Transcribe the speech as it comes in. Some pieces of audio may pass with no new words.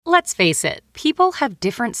Let's face it, people have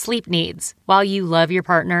different sleep needs. While you love your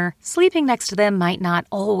partner, sleeping next to them might not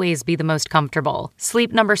always be the most comfortable.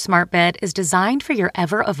 Sleep Number Smart Bed is designed for your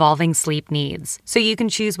ever-evolving sleep needs, so you can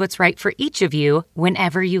choose what's right for each of you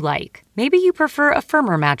whenever you like. Maybe you prefer a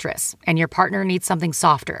firmer mattress, and your partner needs something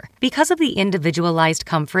softer. Because of the individualized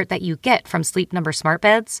comfort that you get from Sleep Number Smart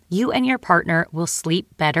Beds, you and your partner will sleep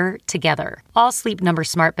better together. All Sleep Number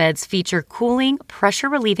Smart Beds feature cooling,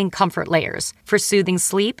 pressure-relieving comfort layers for soothing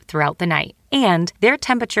sleep throughout the night. And their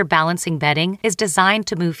temperature-balancing bedding is designed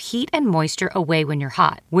to move heat and moisture away when you're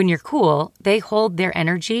hot. When you're cool, they hold their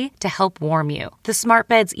energy to help warm you. The smart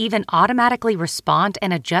beds even automatically respond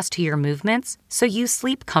and adjust to your movements, so you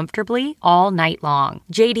sleep comfortably all night long.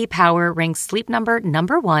 J.D. Power ranks Sleep Number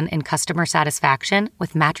 #1 in customer satisfaction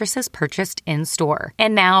with mattresses purchased in-store.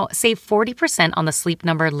 And now, save 40% on the Sleep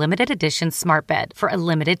Number Limited Edition Smart Bed for a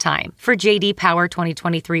limited time. For J.D. Power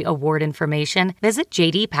 2023 award information, visit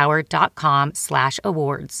jdpower.com/awards.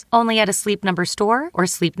 Only at a Sleep Number store or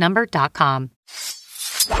sleepnumber.com.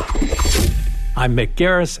 I'm Mick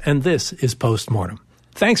Garris, and this is Postmortem.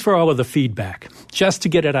 Thanks for all of the feedback. Just to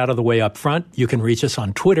get it out of the way up front, you can reach us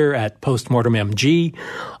on Twitter at PostmortemMG,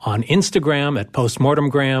 on Instagram at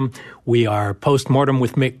PostmortemGram. We are Postmortem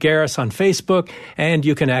with Mick Garris on Facebook, and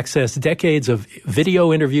you can access decades of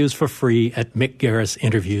video interviews for free at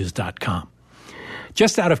mickgarrisinterviews.com.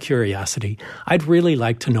 Just out of curiosity, I'd really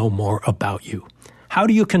like to know more about you. How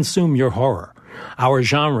do you consume your horror? Our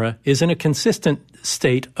genre is in a consistent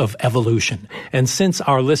state of evolution, and since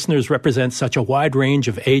our listeners represent such a wide range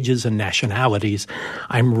of ages and nationalities,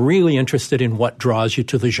 I'm really interested in what draws you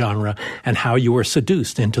to the genre and how you were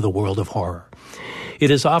seduced into the world of horror. It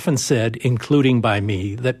is often said, including by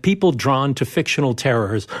me, that people drawn to fictional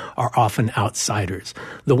terrors are often outsiders,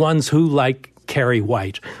 the ones who, like Carrie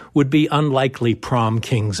White, would be unlikely prom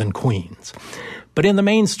kings and queens. But in the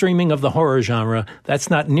mainstreaming of the horror genre, that's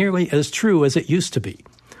not nearly as true as it used to be.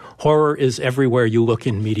 Horror is everywhere you look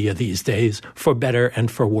in media these days, for better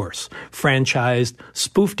and for worse. Franchised,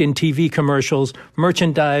 spoofed in TV commercials,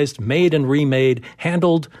 merchandised, made and remade,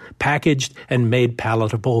 handled, packaged, and made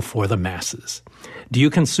palatable for the masses. Do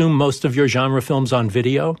you consume most of your genre films on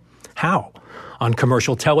video? How? On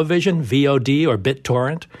commercial television, VOD, or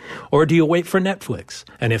BitTorrent? Or do you wait for Netflix?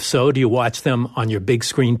 And if so, do you watch them on your big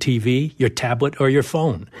screen TV, your tablet, or your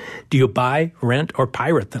phone? Do you buy, rent, or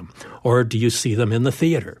pirate them? Or do you see them in the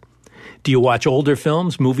theater? Do you watch older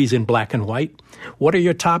films, movies in black and white? What are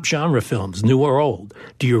your top genre films, new or old?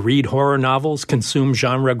 Do you read horror novels, consume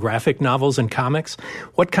genre graphic novels and comics?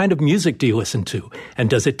 What kind of music do you listen to? And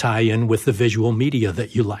does it tie in with the visual media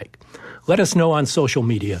that you like? Let us know on social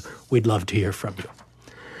media. We'd love to hear from you.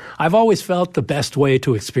 I've always felt the best way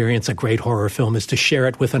to experience a great horror film is to share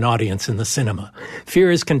it with an audience in the cinema.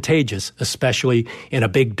 Fear is contagious, especially in a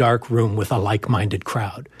big dark room with a like-minded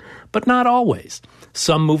crowd. But not always.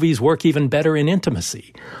 Some movies work even better in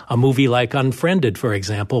intimacy. A movie like Unfriended, for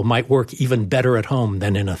example, might work even better at home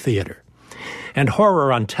than in a theater. And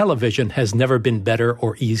horror on television has never been better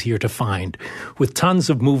or easier to find, with tons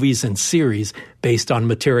of movies and series based on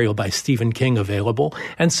material by Stephen King available,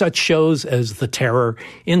 and such shows as The Terror,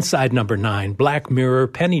 Inside Number 9, Black Mirror,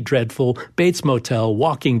 Penny Dreadful, Bates Motel,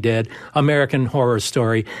 Walking Dead, American Horror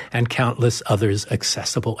Story, and countless others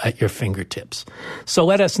accessible at your fingertips. So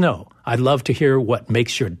let us know. I'd love to hear what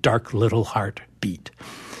makes your dark little heart beat.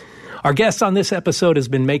 Our guest on this episode has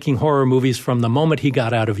been making horror movies from the moment he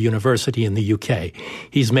got out of university in the UK.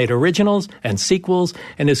 He's made originals and sequels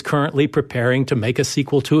and is currently preparing to make a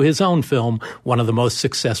sequel to his own film, one of the most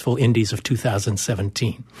successful indies of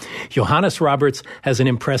 2017. Johannes Roberts has an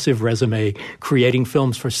impressive resume creating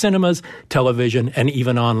films for cinemas, television, and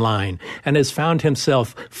even online, and has found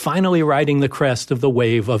himself finally riding the crest of the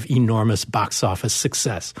wave of enormous box office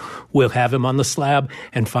success. We'll have him on the slab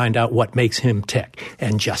and find out what makes him tick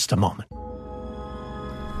in just a moment.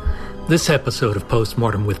 This episode of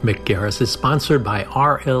Postmortem with Mick Garris is sponsored by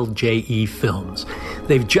RLJE Films.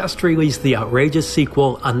 They've just released the outrageous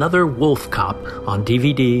sequel, Another Wolf Cop, on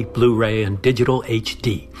DVD, Blu-ray, and digital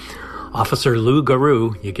HD. Officer Lou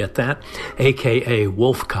Garou, you get that? A.K.A.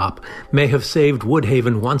 Wolf Cop, may have saved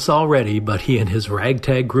Woodhaven once already, but he and his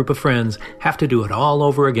ragtag group of friends have to do it all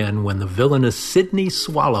over again when the villainous Sydney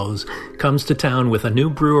Swallows comes to town with a new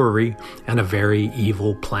brewery and a very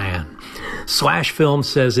evil plan. Slash Film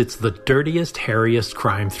says it's the dirtiest, hairiest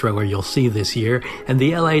crime thriller you'll see this year, and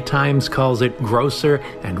the LA Times calls it grosser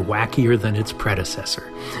and wackier than its predecessor.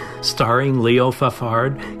 Starring Leo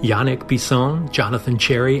Fafard, Yannick Bisson, Jonathan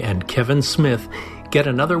Cherry, and Kevin Smith, get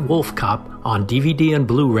Another Wolf Cop on DVD and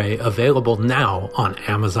Blu-ray, available now on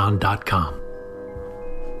Amazon.com.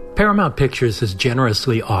 Paramount Pictures has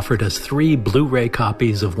generously offered us 3 Blu-ray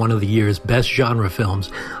copies of one of the year's best genre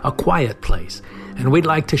films, A Quiet Place, and we'd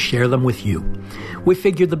like to share them with you. We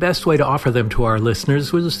figured the best way to offer them to our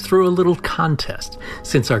listeners was through a little contest.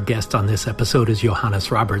 Since our guest on this episode is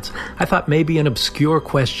Johannes Roberts, I thought maybe an obscure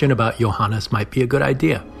question about Johannes might be a good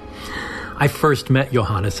idea. I first met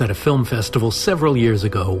Johannes at a film festival several years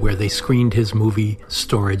ago where they screened his movie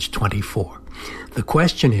Storage 24. The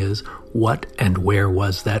question is, what and where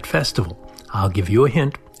was that festival? I'll give you a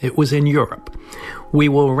hint. It was in Europe. We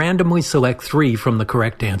will randomly select 3 from the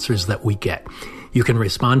correct answers that we get. You can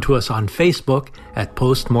respond to us on Facebook at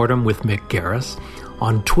Postmortem with Mick Garris,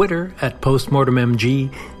 on Twitter at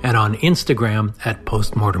PostmortemMG, and on Instagram at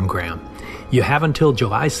PostmortemGram. You have until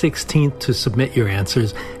July 16th to submit your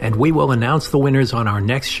answers, and we will announce the winners on our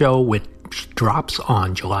next show, which drops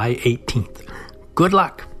on July 18th. Good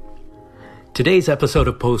luck! Today's episode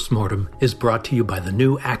of Postmortem is brought to you by the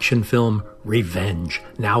new action film Revenge,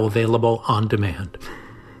 now available on demand.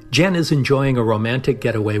 Jen is enjoying a romantic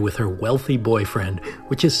getaway with her wealthy boyfriend,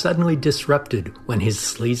 which is suddenly disrupted when his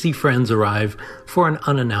sleazy friends arrive for an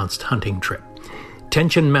unannounced hunting trip.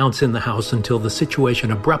 Tension mounts in the house until the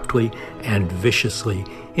situation abruptly and viciously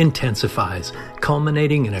intensifies,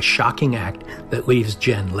 culminating in a shocking act that leaves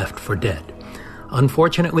Jen left for dead.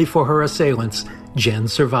 Unfortunately for her assailants, Jen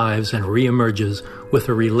survives and reemerges with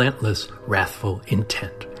a relentless, wrathful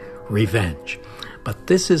intent. Revenge. But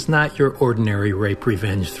this is not your ordinary rape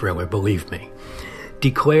revenge thriller, believe me.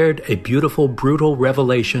 Declared a beautiful, brutal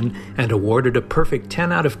revelation and awarded a perfect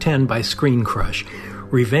 10 out of 10 by Screen Crush,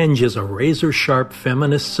 Revenge is a razor-sharp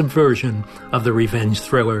feminist subversion of the revenge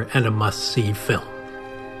thriller and a must-see film.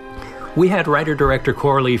 We had writer-director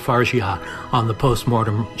Coralie Fargia on the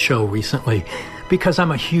Postmortem show recently because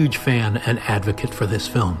I'm a huge fan and advocate for this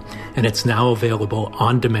film, and it's now available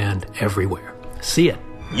on demand everywhere. See it.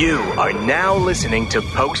 You are now listening to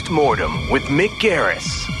Postmortem with Mick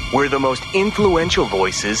Garris, where the most influential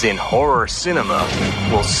voices in horror cinema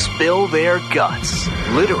will spill their guts,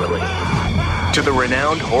 literally, to the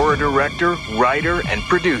renowned horror director, writer, and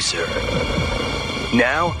producer.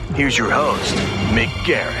 Now, here's your host, Mick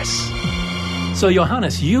Garris. So,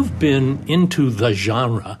 Johannes, you've been into the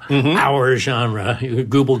genre, our genre,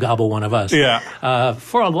 Gooble Gobble one of us,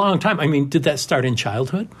 for a long time. I mean, did that start in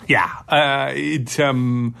childhood? Yeah. I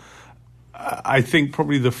think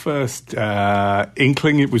probably the first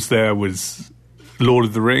inkling it was there was Lord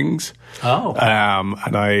of the Rings. Oh.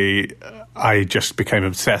 And I just became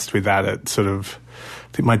obsessed with that at sort of,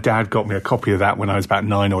 I think my dad got me a copy of that when I was about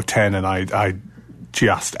 9 or 10, and I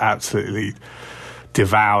just absolutely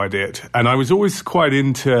devoured it. And I was always quite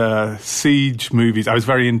into siege movies. I was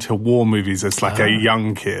very into war movies as like a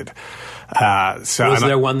young kid. Was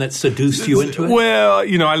there one that seduced you into it? Well,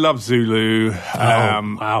 you know, I love Zulu.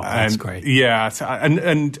 Wow, that's great. Yeah,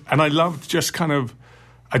 and I loved just kind of,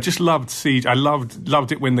 I just loved siege. I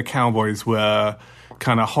loved it when the cowboys were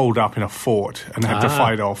kind of holed up in a fort and had to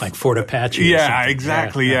fight off. Like Fort Apache. Yeah,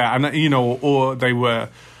 exactly. Yeah. And you know, or they were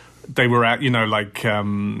out, you know, like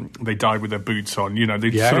they died with their boots on. You know,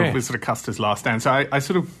 they sort of Custer's Last Stand. So I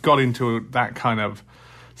sort of got into that kind of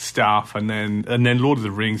stuff, and then Lord of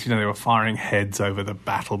the Rings. You know, they were firing heads over the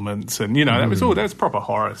battlements, and you know that was proper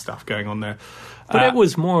horror stuff going on there. But it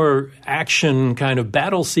was more action kind of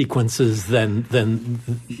battle sequences than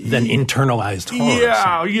internalized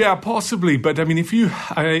horror. Yeah, possibly. But I mean, if you,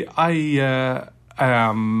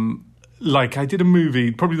 like I did a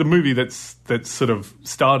movie, probably the movie that sort of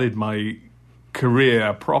started my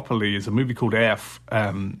career properly is a movie called F,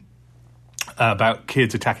 about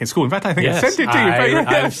kids attacking school. In fact, I think I sent it to you.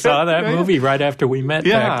 I saw that movie right after we met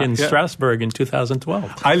back in Strasbourg in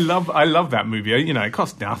 2012. I love that movie. You know, it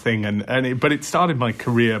cost nothing, but it started my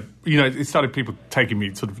career. You know, it started people taking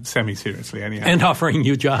me sort of semi-seriously anyhow. And offering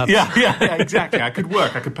you jobs. Yeah, exactly. I could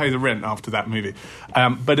work. I could pay the rent after that movie.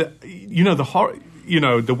 But you know, the horror. You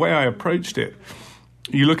know, the way I approached it,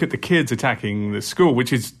 you look at the kids attacking the school,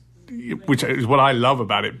 which is what I love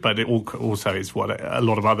about it, but it also is what a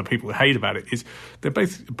lot of other people hate about it, is they're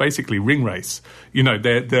basically ring race. You know,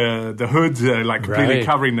 the hoods are like completely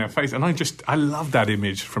covering their face, and I love that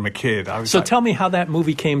image from a kid. Tell me how that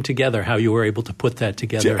movie came together, how you were able to put that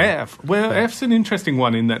together. F. Well, F's an interesting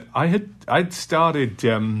one in that I'd started...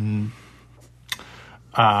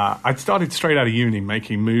 I'd started straight out of uni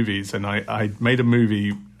making movies, and I made a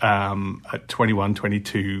movie at 21,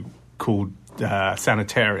 22 called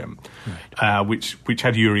Sanitarium, which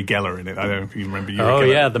had Uri Geller in it. I don't know if you remember Uri Geller. Oh,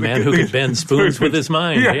 yeah, the man who could bend spoons with his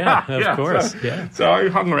mind. Yeah, of course. So I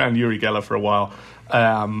hung around Uri Geller for a while.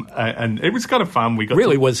 And it was kind of fun.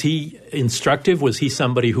 Was he instructive? Was he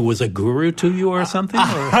somebody who was a guru to you or something?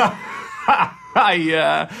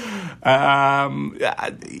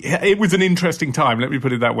 It was an interesting time. Let me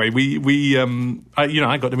put it that way.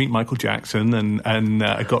 I got to meet Michael Jackson, and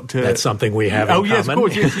I got to. That's something we have in common. Oh yes, of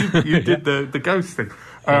course. Yes, you did the ghost thing.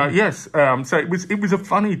 Yes. So it was a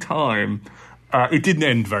funny time. It didn't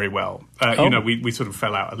end very well. We sort of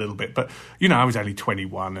fell out a little bit, but I was only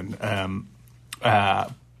 21, and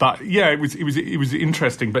but yeah, it was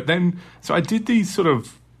interesting. But then, so I did these sort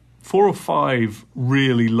of 4 or 5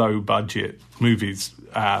 really low budget movies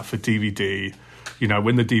for DVD.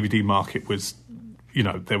 When the DVD market was,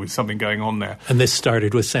 there was something going on there. And this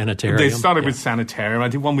started with Sanitarium. With Sanitarium. I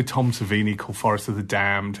did one with Tom Savini called Forest of the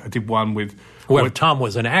Damned. I did one with. Well, Tom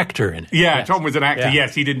was an actor in it. Yeah, yes. Tom was an actor. Yeah.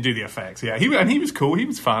 Yes, he didn't do the effects. Yeah, he was cool. He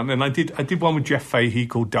was fun. And I did one with Jeff Fahey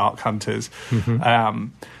called Dark Hunters. Mm-hmm.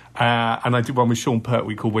 And I did one with Sean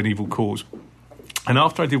Pertwee called When Evil Calls. And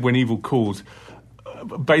after I did When Evil Calls,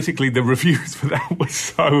 basically the reviews for that were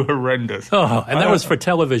so horrendous. Oh, and that was for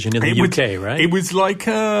television in the UK, right? It was like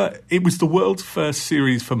it was the world's first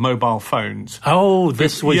series for mobile phones. Oh,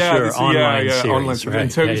 this was your online series, online. Right?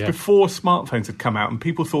 And so it was before smartphones had come out, and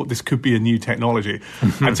people thought this could be a new technology.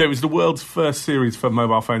 And so it was the world's first series for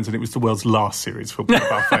mobile phones, and it was the world's last series for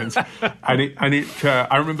mobile phones. And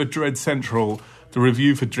I remember Dread Central. The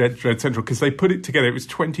review for Dread Central, because they put it together. It was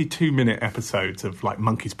 22-minute episodes of like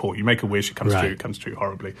Monkey's Paw. You make a wish, it comes true. It comes true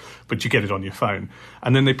horribly, but you get it on your phone.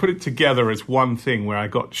 And then they put it together as one thing where I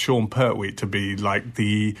got Sean Pertwee to be like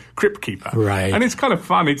the crypt keeper. Right. And it's kind of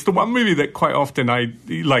fun. It's the one movie that quite often I'd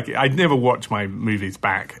never watch my movies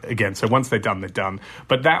back again. So once they're done, they're done.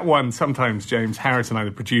 But that one, sometimes James Harris and I,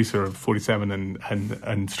 the producer of 47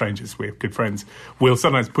 and Strangers, we're good friends, will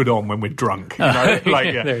sometimes put on when we're drunk. But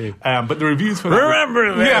the reviews for that.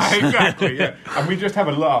 Remember this. Yeah, exactly. Yeah, and we just have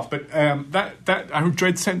a laugh. But that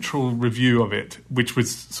Dread Central review of it, which was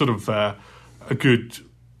sort of a good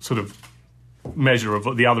sort of measure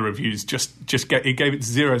of the other reviews, it gave it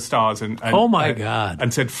 0 stars and oh my God,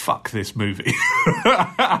 and said fuck this movie.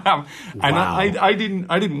 And I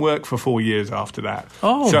didn't work for 4 years after that.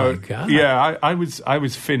 Oh my God. Yeah, I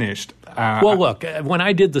was finished. Well, look, when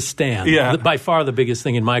I did The Stand, by far the biggest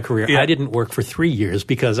thing in my career, I didn't work for 3 years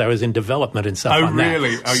because I was in development and stuff on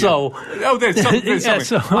really? that. There's something.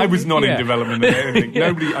 So I was not in development or anything.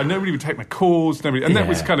 Nobody would take my calls. That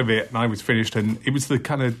was kind of it. And I was finished. And it was the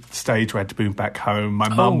kind of stage where I had to move back home. My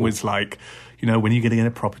mum was like, when are you going to get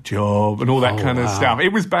a proper job and all that kind of stuff.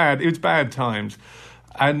 It was bad. It was bad times.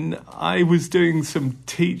 And I was doing some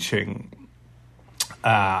teaching.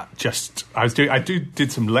 I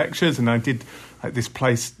did some lectures, and I did this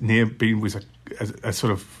place near Bean was a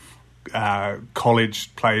sort of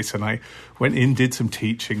college place, and I went in, did some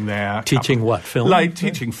teaching there. Teaching what? Film? Like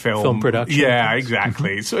teaching film production. Yeah,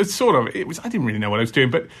 exactly. Mm-hmm. So it's sort of I didn't really know what I was doing,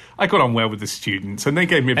 but I got on well with the students, and they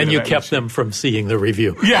gave me a bit and you of kept them from seeing the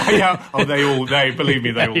review. Yeah. Oh, they believe me,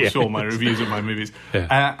 they all saw my reviews of my movies,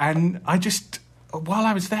 and I just. While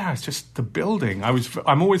I was there, I was just the building.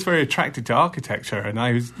 I'm always very attracted to architecture, and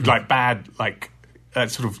I was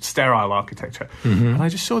sort of sterile architecture. Mm-hmm. And I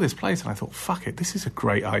just saw this place, and I thought, "Fuck it, this is a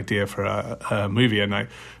great idea for a movie." And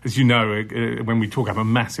as you know, when we talk, I'm a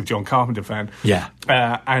massive John Carpenter fan. Yeah.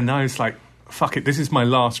 And I was like, "Fuck it, this is my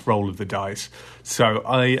last roll of the dice." So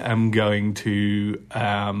I am going to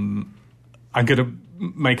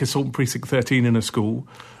make Assault Precinct 13 in a school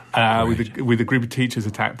with a group of teachers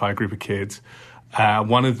attacked by a group of kids.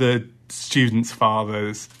 One of the students'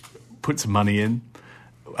 fathers put some money in.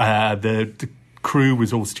 The crew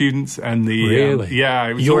was all students, and it was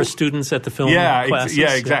your students at the film classes?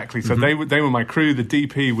 Exactly. So they were my crew. The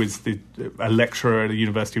DP was a lecturer at a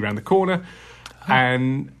university around the corner,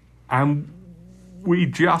 and we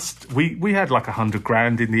had like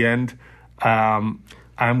 $100,000 in the end,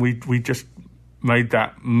 and we just made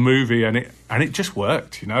that movie, and it just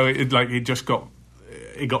worked.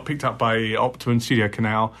 It got picked up by Optimum Studio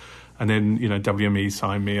Canal, and then WME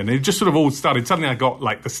signed me, and it just sort of all started. Suddenly, I got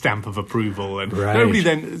like the stamp of approval, and nobody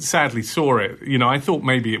then sadly saw it. I thought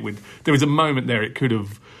maybe it would. There was a moment there it could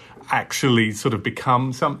have actually sort of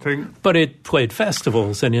become something. But it played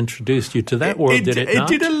festivals and introduced you to that world, did it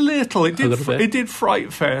not? It did a little. It did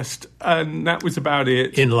Fright Fest, and that was about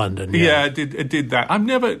it. In London, yeah. It did that. I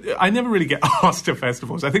never really get asked to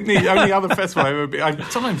festivals. I think the only other festival I've ever been, I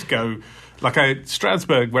sometimes go, like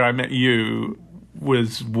Strasbourg, where I met you,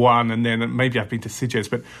 was one, and then maybe I've been to Sitges,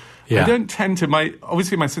 but I don't tend to.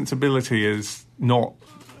 Obviously my sensibility is not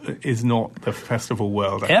the festival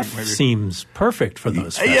world. I think, maybe. Seems perfect for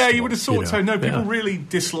those festivals. Yeah, you would have thought so. No, people really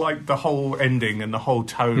dislike the whole ending and the whole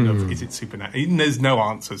tone of is it supernatural? Even there's no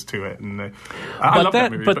answers to it. And I love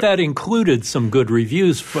that movie. But that included some good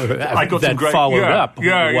reviews followed up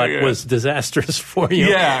what was disastrous for you.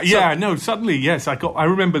 No, suddenly, yes. I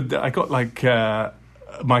remember I got like...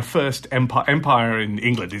 my first Empire in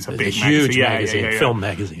England is a big huge magazine, film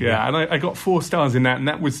magazine. Yeah, and I got 4 stars in that, and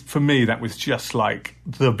that was, for me, that was just like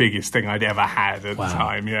the biggest thing I'd ever had at the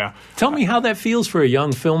time, Tell me how that feels for a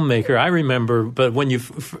young filmmaker. I remember, but when you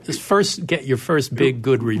first get your first big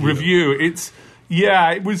good review.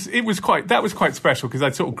 It was quite special, because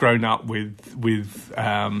I'd sort of grown up with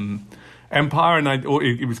Empire, and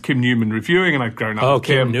it was Kim Newman reviewing, and I'd grown up with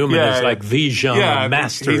Kim Newman is like the genre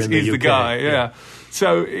master in the UK. He's the guy,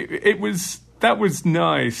 So that was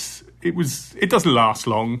nice. It doesn't last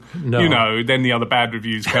long. No. Then the other bad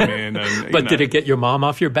reviews come in. And, but did it get your mom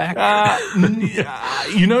off your back?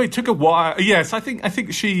 It took a while. Yes, I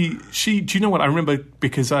think she do you know what? I remember,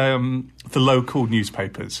 because the local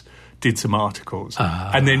newspapers did some articles,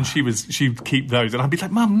 and then she'd keep those, and I'd be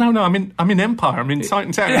like, Mum, no, I'm in Empire, I'm in Sight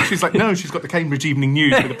and Sound. And she's like, no, she's got the Cambridge Evening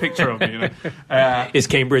News with a picture of me. Is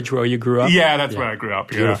Cambridge where you grew up? Yeah, that's where I grew up.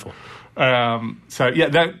 Beautiful.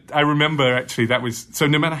 That I remember actually. That was so.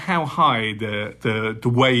 No matter how high the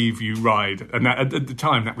wave you ride, and at the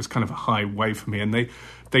time that was kind of a high wave for me. And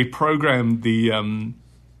they programmed the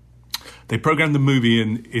movie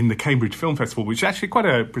in the Cambridge Film Festival, which is actually quite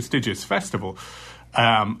a prestigious festival.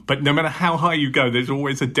 But no matter how high you go, there's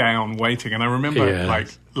always a down waiting. And I remember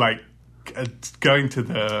going to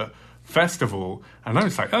the festival, and I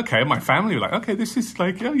was like, okay, my family were like, okay, this is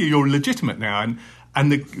like, you're legitimate now. And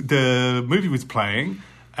the movie was playing,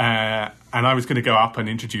 and I was going to go up and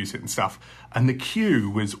introduce it and stuff. And the queue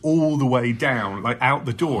was all the way down, like out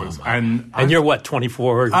the doors. And you're what,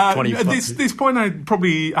 24 or 25? At this point, I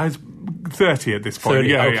was 30 at this point. 30,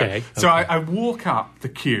 yeah. Okay. So I walk up the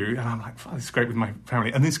queue, and I'm like, this is great with my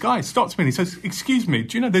family. And this guy stops me and he says, excuse me,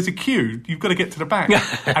 do you know there's a queue? You've got to get to the back.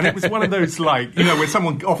 And it was one of those, like, where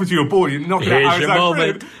someone offers you a board, you knock it out. Here's your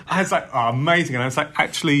moment. I was like, oh, amazing. And I was like,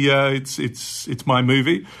 actually, it's my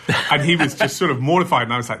movie. And he was just sort of mortified,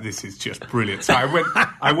 and I was like, this is just brilliant. So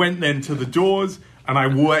I went then to the doors, and I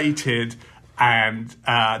waited. And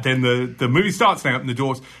then the movie starts now, open the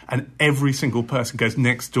doors, and every single person goes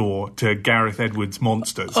next door to Gareth Edwards'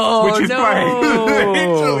 Monsters, which is great.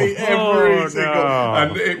 Literally every single.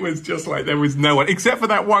 And it was just like there was no one except for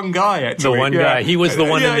that one guy. Actually, the one guy. He was the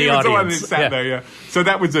one in the audience. The one that sat there. So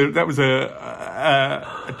that was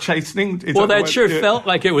a chastening. That sure felt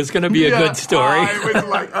like it was going to be a good story. It was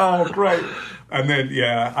like, oh, great. And then,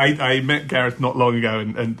 I met Gareth not long ago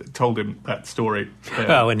and told him that story.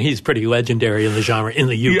 And he's pretty legendary in the genre in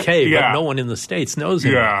the UK, but no one in the States knows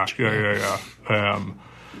him. Yes, but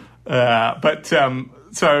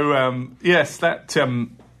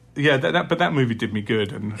that movie did me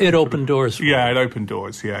good. And it opened doors for it opened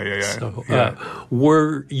doors, So,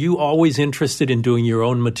 were you always interested in doing your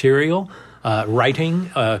own material,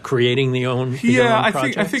 writing, creating the own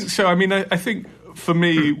projects? I think so. I mean, I think for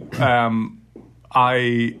me...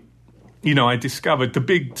 I discovered the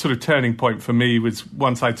big sort of turning point for me was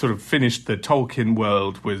once I sort of finished the Tolkien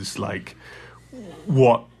world, was like,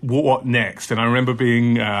 what next? And I remember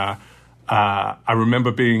being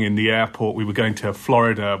in the airport. We were going to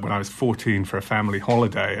Florida when I was 14 for a family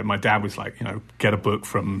holiday, and my dad was like, get a book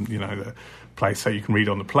from the place so you can read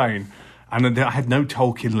on the plane. And I had no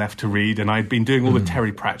Tolkien left to read, and I'd been doing all the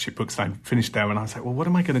Terry Pratchett books, and I finished them, and I was like, well, what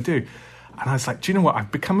am I going to do? And I was like, do you know what?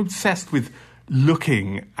 I've become obsessed with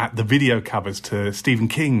looking at the video covers to Stephen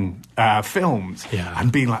King films and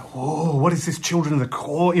being like, whoa, what is this Children of the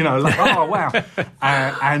Corn? Like, oh, wow.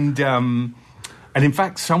 And in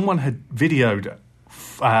fact, someone had videoed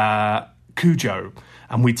Cujo,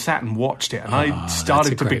 and we'd sat and watched it, and I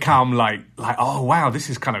started to become like, oh, wow, this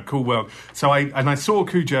is kind of cool world. So I saw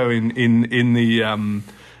Cujo in the...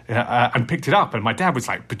 and picked it up, and my dad was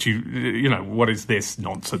like, but what is this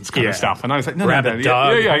nonsense kind of stuff? And I was like, no,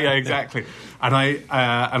 dog. Yeah, exactly. And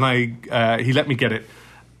he let me get it,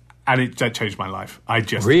 and that changed my life. I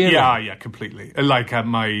just... Really? Yeah, completely. Like,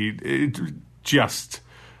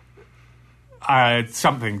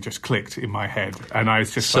 something just clicked in my head, and I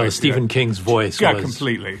was just so Stephen King's voice was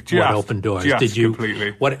completely what opened doors. Did you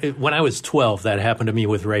completely? When I was 12, that happened to me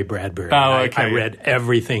with Ray Bradbury. Oh, okay. I read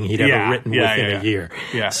everything he'd ever written within a year.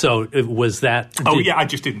 Yeah. So was that? I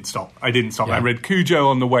just didn't stop. I didn't stop. Yeah. I read Cujo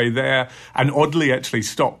on the way there, and oddly, actually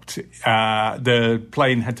stopped. The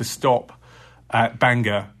plane had to stop at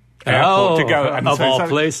Bangor airport to go. And of all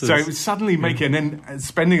places. So it was suddenly making, and then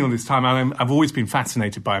spending all this time, and I've always been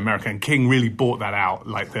fascinated by America, and King really brought that out,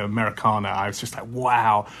 like the Americana. I was just like,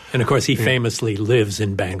 wow. And of course, he famously lives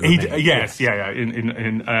in Bangor Bay. Yes.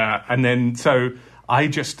 And then, so I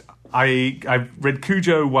read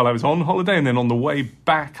Cujo while I was on holiday, and then on the way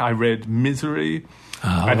back, I read Misery.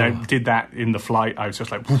 And I did that in the flight. I was just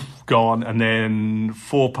like, woof, gone. And then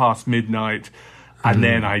 4 past midnight. And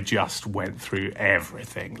then I just went through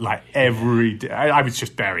everything. Like every day. I was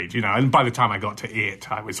just buried, And by the time I got to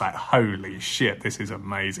it, I was like, holy shit, this is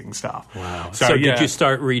amazing stuff. Wow. So did you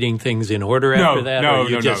start reading things in order after that? No, or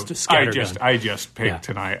you just scattergun? I just picked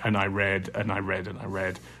and I read.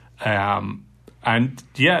 And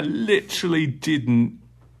literally didn't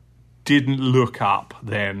look up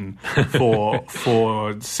then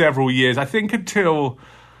for several years. I think until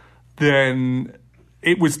then,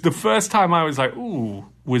 it was the first time I was like, ooh,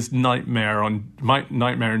 was Nightmare and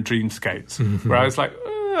Dreamscapes, where I was like,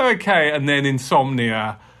 okay, and then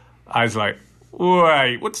Insomnia, I was like,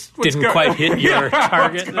 wait, what's didn't quite hit your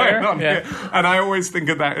target there? Here? And I always think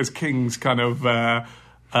of that as King's kind of,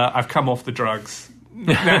 I've come off the drugs.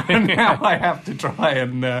 now I have to try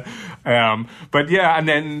and but yeah, and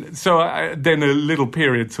then then a little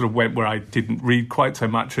period sort of went where I didn't read quite so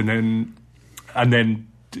much, and then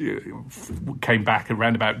came back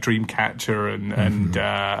around about Dreamcatcher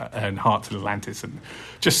and Hearts of Atlantis, and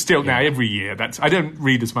just still now every year I don't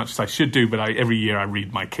read as much as I should do, but every year I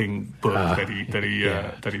read my King book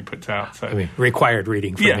that he puts out. So required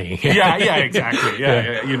reading for me. exactly.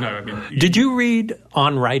 Did you read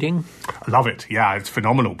On Writing? I love it. Yeah, it's a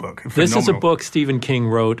phenomenal book. This is a book Stephen King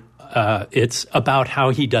wrote. It's about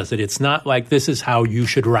how he does it. It's not like this is how you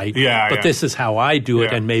should write, but this is how I do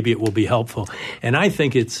it, and maybe it will be helpful. And I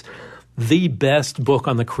think it's the best book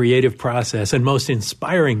on the creative process and most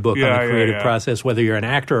inspiring book on the creative process, whether you're an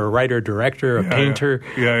actor, a writer, director, a painter,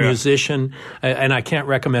 musician. And I can't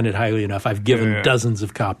recommend it highly enough. I've given dozens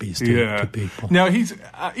of copies to people. No,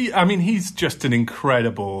 he's just an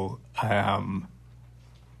incredible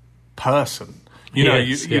person.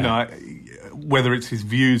 You know, whether it's his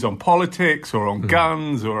views on politics or on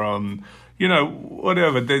guns or on,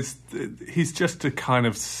 whatever, he's just a kind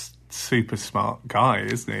of super smart guy,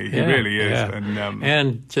 isn't he? He really is. Yeah.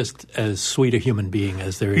 And just as sweet a human being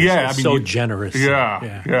as there is. So generous.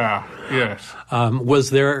 Yes.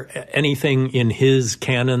 Was there anything in his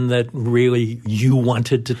canon that really you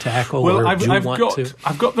wanted to tackle? Well, or I've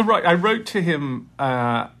got the right. I wrote to him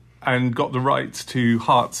and got the rights to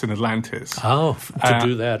Hearts in Atlantis. Oh, to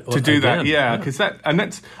do that. Because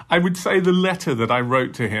that's. I would say the letter that I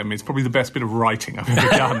wrote to him is probably the best bit of writing I've ever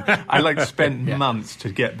done. I spent months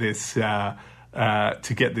to get this letter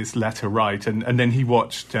right, and then he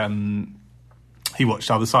watched. He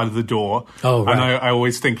watched Other Side of the Door. Oh, right. And I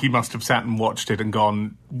always think he must have sat and watched it and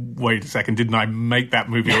gone, wait a second, didn't I make that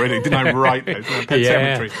movie already? Didn't I write it? Pet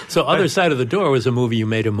Sematary. So Other Side of the Door was a movie you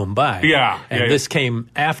made in Mumbai. And this came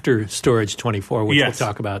after Storage 24, which we'll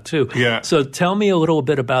talk about too. Yeah. So tell me a little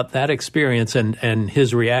bit about that experience and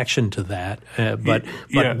his reaction to that, but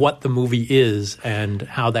what the movie is and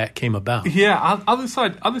how that came about. Yeah, Other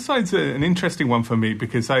Side's an interesting one for me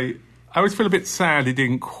because I always feel a bit sad it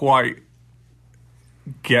didn't quite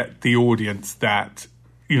get the audience that,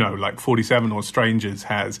 like 47 or Strangers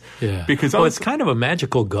has. Yeah. Because it's kind of a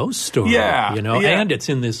magical ghost story. And it's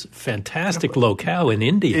in this fantastic locale in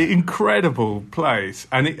India. Incredible place.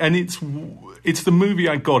 And it's the movie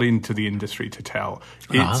I got into the industry to tell.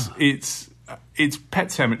 It's Pet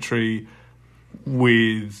Sematary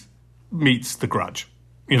meets The Grudge.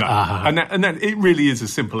 And that it really is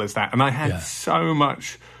as simple as that. And I had so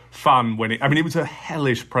much fun when it was a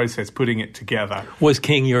hellish process putting it together. Was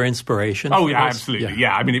King your inspiration? Oh, yeah, absolutely.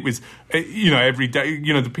 Yeah. It was, every day,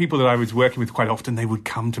 the people that I was working with quite often, they would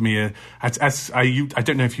come to me I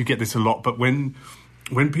don't know if you get this a lot, but when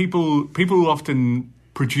people often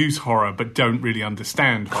produce horror but don't really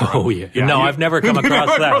understand horror. Oh, yeah. No, I've never come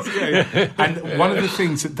across that. And one of the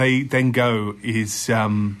things that they then go is,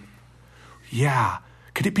 could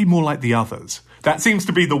it be more like the others? That seems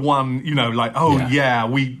to be the one,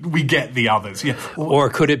 we get the others. Yeah. Or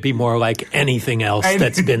could it be more like anything else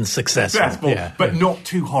that's been successful? But not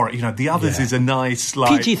too horror. The others is a nice,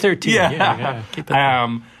 like... PG-13. Keep it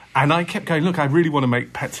and I kept going, look, I really want to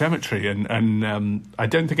make Pet Sematary, and I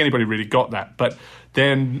don't think anybody really got that. But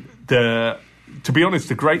then, to be honest,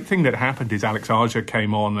 the great thing that happened is Alex Arger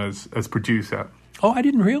came on as producer. Oh, I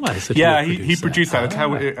didn't realize that. He produced that.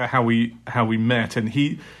 That's how we met, and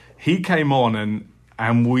he came on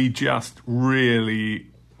and we just really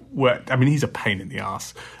worked. He's a pain in the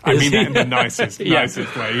ass. In the nicest way.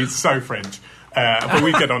 He's so French. But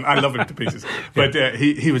we get on. I love him to pieces. But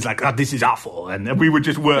he was like, this is awful. And we would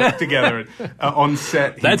just work together on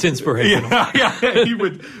set. That's inspirational. He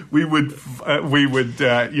would, we would,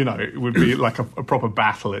 it would be like a proper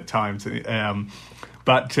battle at times.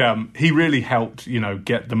 But he really helped,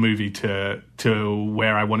 get the movie to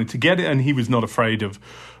where I wanted to get it. And he was not afraid of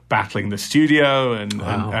battling the studio.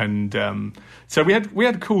 And so we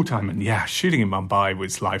had a cool time. And shooting in Mumbai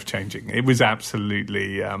was life-changing. It was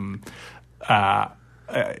absolutely...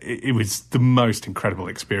 it was the most incredible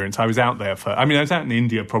experience. I was out there I was out in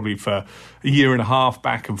India probably for a year and a half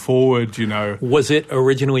back and forward, Was it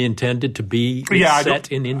originally intended to be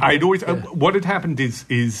set in India? I'd always, what had happened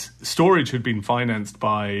is Storage had been financed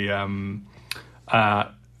by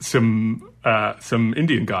some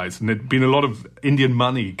Indian guys, and there'd been a lot of Indian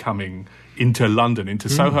money coming into London, into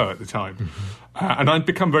Soho at the time. Mm-hmm. And I'd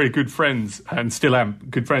become very good friends, and still am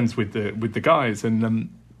good friends with the guys, and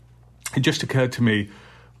it just occurred to me,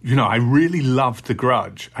 I really loved The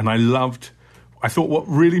Grudge, and I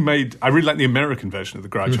really liked the American version of The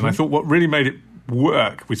Grudge, and I thought what really made it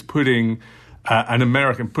work was putting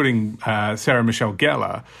Sarah Michelle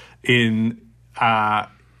Gellar in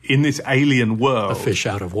this alien world. A fish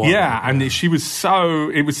out of water. Yeah, and it was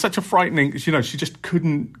such a frightening, she just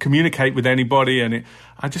couldn't communicate with anybody, and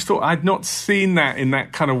I just thought I'd not seen that in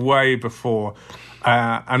that kind of way before, so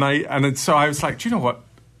I was like, do you know what?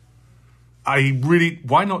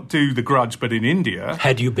 Why not do The Grudge, but in India?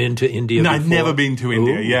 Had you been to India before? No, I'd never been to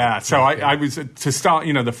India, Ooh, So okay. I was, to start,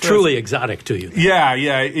 the first... Truly exotic to you. Then.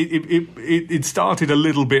 Yeah. It started a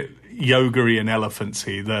little bit yoga-y and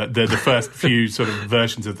elephant-y, the first few sort of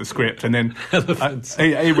versions of the script, and then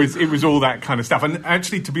it was all that kind of stuff. And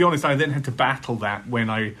actually, to be honest, I then had to battle that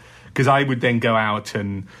because I would then go out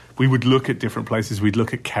and we would look at different places. We'd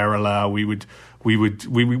look at Kerala. We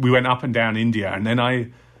went up and down India, and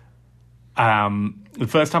then the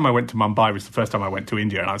first time I went to Mumbai was the first time I went to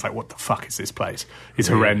India, and I was like, what the fuck is this place? It's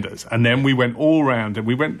horrendous. And then we went all around, and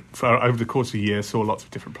we went over the course of a year, saw lots of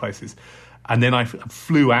different places. And then I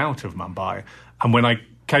flew out of Mumbai. And when I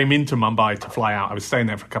came into Mumbai to fly out, I was staying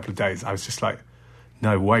there for a couple of days. I was just like,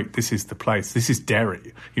 no, wait, this is the place. This is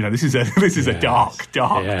Delhi. This is a dark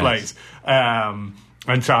place. And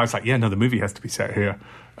so I was like, the movie has to be set here.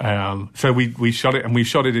 So we shot it, and we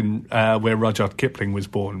shot it in where Rudyard Kipling was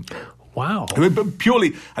born. Wow. But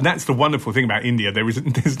purely, and that's the wonderful thing about India,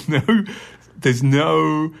 there's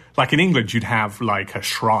no, like in England, you'd have like a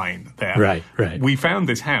shrine there. Right. We found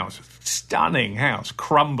this house, stunning house,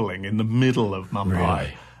 crumbling in the middle of Mumbai.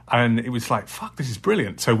 Right. And it was like, fuck, this is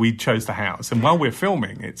brilliant. So we chose the house. And while we're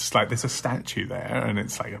filming, it's like there's a statue there. And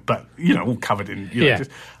it's like, all covered in, and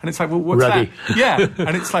it's like, well, what's Ruddy. that? Yeah.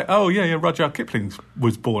 And it's like, Rudyard Kipling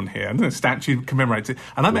was born here. And the statue commemorates it.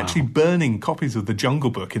 And I'm actually burning copies of The Jungle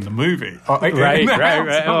Book in the movie. Right.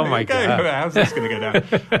 Oh, my God. How's this going to go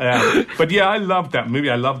down? But I loved that movie.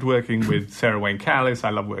 I loved working with Sarah Wayne Callis. I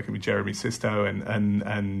loved working with Jeremy Sisto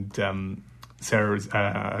and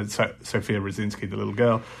Sophia Rosinski, the little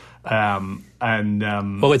girl.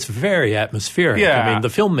 Well, it's very atmospheric. Yeah. I mean, the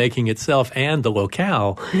filmmaking itself and the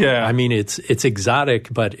locale. Yeah. I mean, it's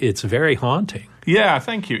exotic, but it's very haunting. Yeah,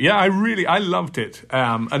 thank you. Yeah, I loved it.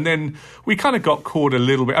 And then we kind of got caught a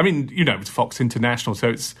little bit. I mean, it was Fox International, so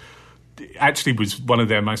it actually was one of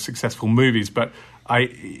their most successful movies. But I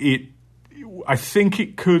think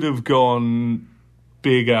it could have gone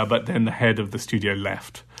bigger, but then the head of the studio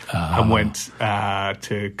left and went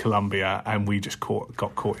to Colombia, and we just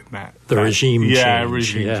got caught in that. Regime change. Yeah,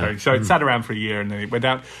 regime change. So it sat around for a year, and then it went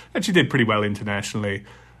out. Actually did pretty well internationally.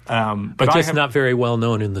 But just not very well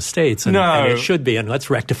known in the States, and it should be, and let's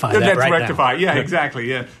rectify that let's right rectify. now. Yeah, exactly,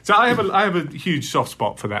 yeah. So I have a huge soft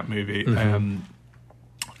spot for that movie.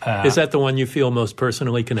 Mm-hmm. Is that the one you feel most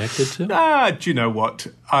personally connected to? Do you know what?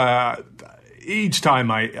 Each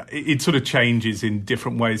time it sort of changes in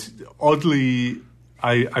different ways. Oddly,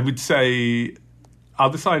 I would say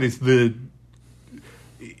Other Side is the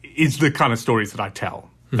kind of stories that I tell.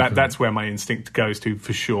 Mm-hmm. That's where my instinct goes to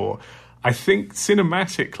for sure. I think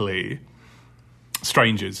cinematically,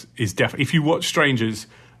 Strangers is definitely. If you watch Strangers,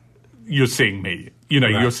 you're seeing me.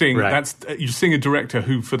 You're seeing you're seeing a director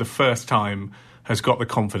who, for the first time, has got the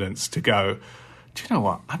confidence to go, do you know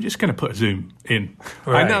what? I'm just going to put a zoom in.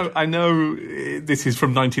 Right. I know this is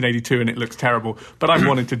from 1982 and it looks terrible, but I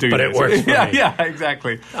wanted to do but this. It works for me. Yeah,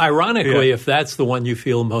 exactly. Ironically, if that's the one you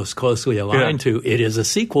feel most closely aligned to, it is a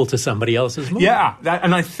sequel to somebody else's movie. Yeah,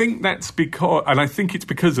 and I think it's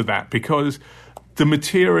because of that, because the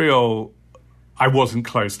material I wasn't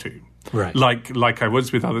close to. Right. Like I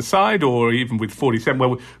was with Other Side, or even with 47.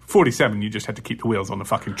 Well, 47, you just had to keep the wheels on the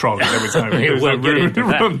fucking trolley. There was no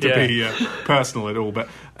room to be personal at all. But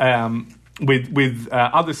with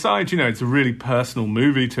Other Side, it's a really personal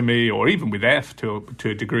movie to me, or even with F to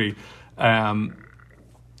a degree. And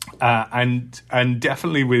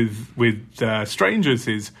definitely with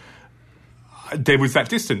Strangers there was that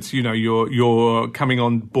distance. You're coming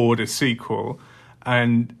on board a sequel,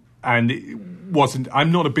 and it wasn't.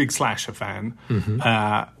 I'm not a big slasher fan,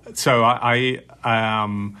 so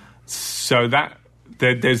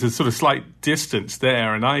there's a sort of slight distance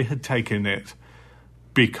there, and I had taken it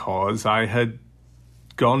because I had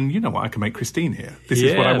gone, I can make Christine here. This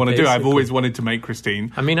is what I want to do. I've always wanted to make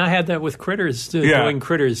Christine. I mean, I had that with Critters, doing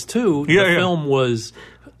Critters 2. The film was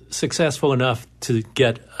successful enough to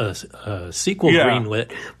get a sequel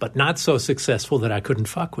greenlit, but not so successful that I couldn't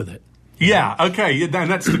fuck with it. Yeah, okay, and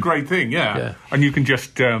that's the great thing, yeah. And you can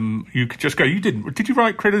just go. Did you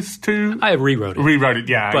write Critters 2? I rewrote it.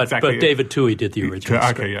 Exactly. But David Toohey did the original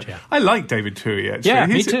script. Yeah. I like David Toohey, actually. Yeah,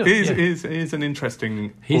 me too. He's an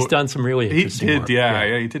interesting... He's done some really interesting work.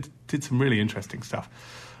 He did some really interesting stuff.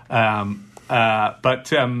 So I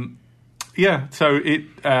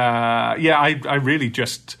really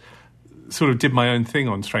just sort of did my own thing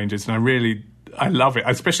on Strangers, and I love it,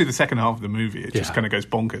 especially the second half of the movie. It just kind of goes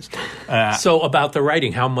bonkers. So about the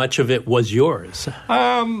writing, how much of it was yours?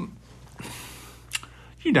 You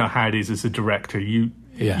know how it is as a director. You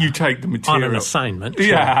take the material on an assignment.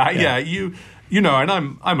 Yeah. You and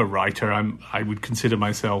I'm a writer. I would consider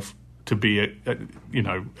myself to be a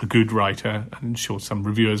good writer. I'm sure some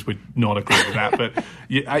reviewers would not agree with that, but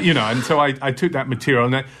and so I took that material,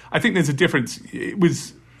 and I think there's a difference.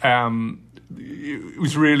 It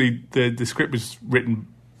was really the script was written.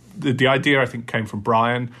 The idea, I think, came from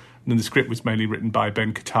Brian, and then the script was mainly written by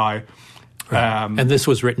Ben Katai. Right. And this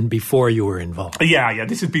was written before you were involved. Yeah.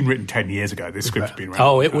 This has been written 10 years ago. This script's been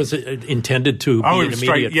written. It was intended to be an immediate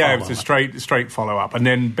follow-up. Yeah, it was a straight follow-up. And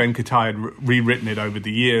then Ben Katai had rewritten it over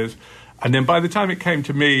the years. And then by the time it came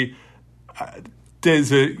to me,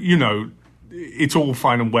 there's it's all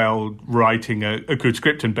fine and well writing a good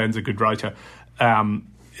script, and Ben's a good writer.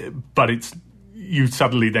 But you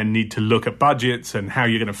suddenly then need to look at budgets and how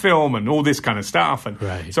you're going to film and all this kind of stuff. And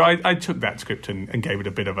so I took that script and gave it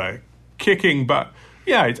a bit of a kicking. But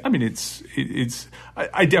I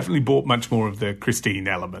definitely bought much more of the Christine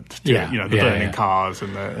element to the burning cars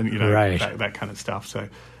and that kind of stuff. So,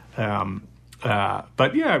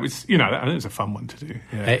 but it was it was a fun one to do.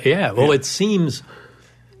 Well, it seems.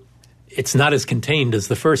 It's not as contained as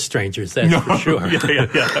the first Strangers, that's for sure.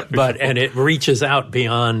 And it reaches out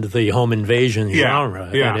beyond the home invasion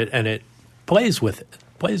genre, and it plays with it.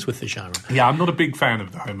 Plays with the genre. Yeah, I'm not a big fan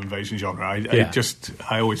of the home invasion genre.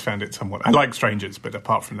 I always found it somewhat. I like Strangers, but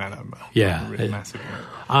apart from that, I'm really massive.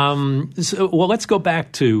 Let's go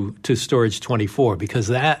back to Storage 24, because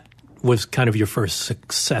that was kind of your first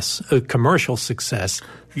success, commercial success,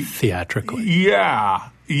 theatrically. Yeah.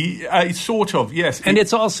 Sort of, yes. And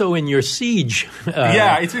it's also in your Siege.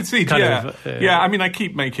 It's Siege, I mean, I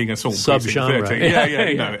keep making a sort of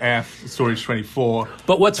subgenre. F, Storage 24.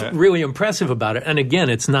 But what's really impressive about it, and again,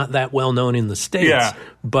 it's not that well known in the States,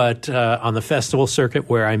 but on the festival circuit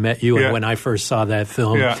where I met you and when I first saw that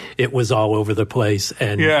film, it was all over the place.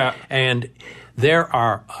 And there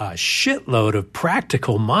are a shitload of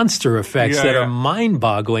practical monster effects that are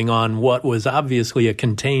mind-boggling on what was obviously a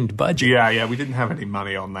contained budget. Yeah, we didn't have any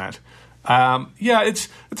money on that. It's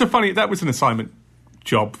a funny... That was an assignment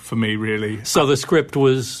job for me, really. So the script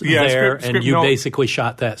was there, and you basically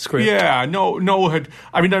shot that script. Yeah, Noel had...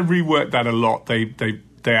 I mean, I reworked that a lot. They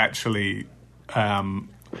actually...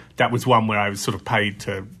 that was one where I was sort of paid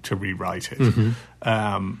to rewrite it,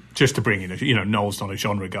 just to bring in Noel's not a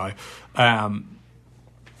genre guy.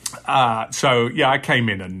 I came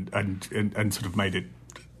in and sort of made it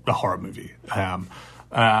a horror movie.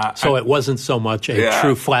 So it wasn't so much a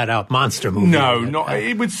true flat-out monster movie. No,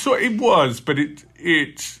 it was, but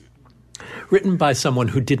it written by someone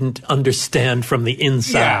who didn't understand from the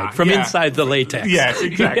inside, inside the latex. Yes,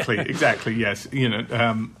 exactly. Yes,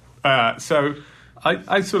 so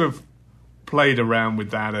I sort of played around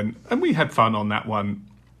with that, and we had fun on that one.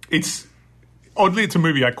 It's a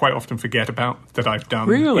movie I quite often forget about that I've done.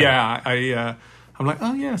 Really? Yeah, I'm like,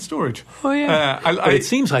 oh yeah, Storage. Oh yeah. But it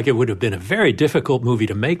seems like it would have been a very difficult movie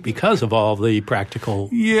to make because of all the practical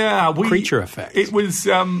creature effects. It was.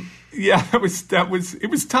 It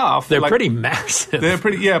was tough. They're pretty massive. They're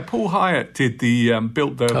pretty. Yeah, Paul Hyatt did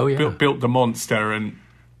built the monster, and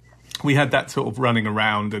we had that sort of running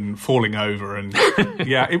around and falling over, and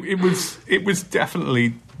it was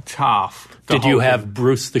definitely tough. Did you have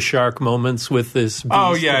Bruce the Shark moments with this beast?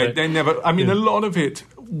 Oh, yeah, they never... I mean, a lot of it,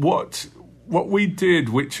 what we did,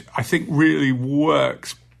 which I think really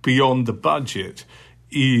works beyond the budget,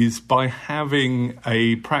 is by having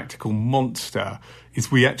a practical monster,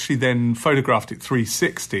 is we actually then photographed it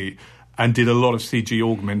 360 and did a lot of CG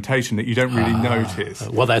augmentation that you don't really notice.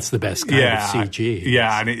 Well, that's the best kind of CG.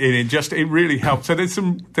 Yeah, and it really helps. So there's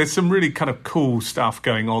some really kind of cool stuff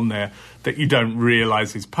going on there that you don't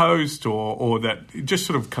realise is post or that it just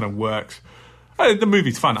sort of kind of works. The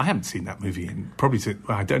movie's fun. I haven't seen that movie in probably.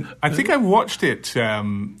 I think I watched it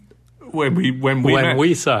when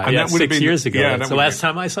we saw it. Yeah, 6 years ago. Yeah, that's the last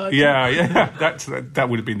time I saw it. Yeah. That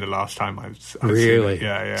would have been the last time I've really. Seen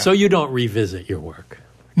it. Yeah. So you don't revisit your work.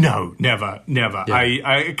 No, never. Yeah.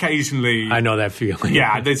 I occasionally... I know that feeling.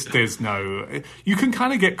 Yeah, there's no... You can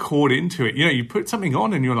kind of get caught into it. You know, you put something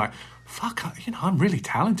on and you're like, fuck, I'm really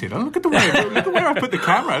talented. Look at the way I put the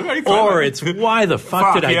camera. Or it's, why the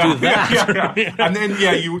fuck did I do that? Yeah. And then,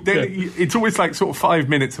 it's always like sort of 5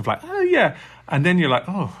 minutes of like, oh, yeah. And then you're like,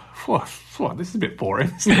 oh, this is a bit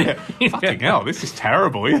boring, isn't it? Fucking hell, this is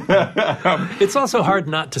terrible. It's also hard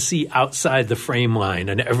not to see outside the frame line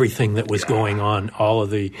and everything that was going on, all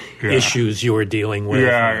of the issues you were dealing with,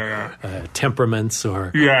 temperaments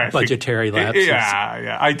or budgetary lapses.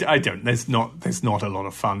 I don't. There's not a lot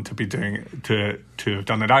of fun to be doing to have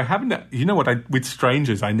done that. I haven't. You know what? With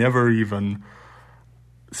Strangers, I never even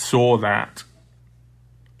saw that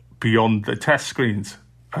beyond the test screens.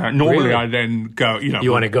 Normally, really? I then go. You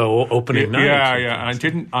want to go opening night? Yeah. I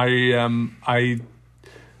didn't. I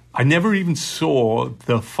never even saw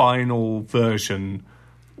the final version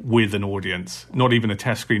with an audience, not even a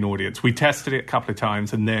test screen audience. We tested it a couple of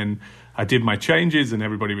times, and then I did my changes, and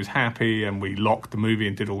everybody was happy, and we locked the movie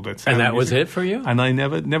and did all that. And that was it for you? And I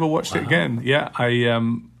never watched it again. Yeah,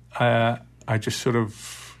 I just sort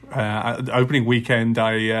of opening weekend.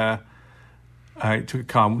 I took a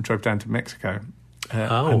car and drove down to Mexico.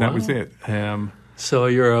 And that was it. So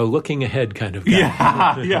you're a looking ahead kind of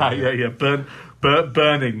guy. Yeah.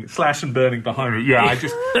 Burning, slash and burning behind me. Yeah, I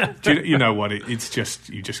just, you know what? It's just,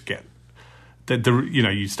 you just get,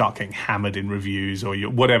 you start getting hammered in reviews or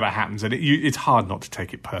whatever happens, and it's hard not to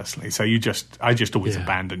take it personally. So I just always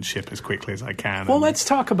abandon ship as quickly as I can. Well, let's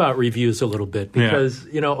talk about reviews a little bit because,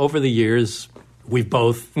 over the years, we've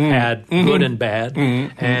both had good and bad.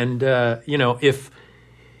 And,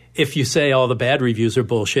 if you say all the bad reviews are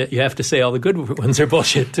bullshit, you have to say all the good ones are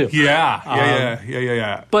bullshit too.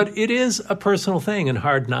 Yeah. But it is a personal thing and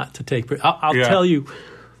hard not to take. I'll tell you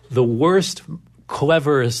the worst,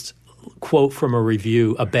 cleverest quote from a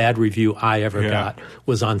review, a bad review I ever got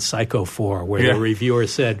was on Psycho 4, where the reviewer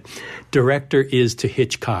said, "Director is to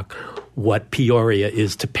Hitchcock what Peoria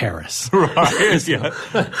is to Paris." Right.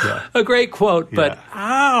 A great quote, but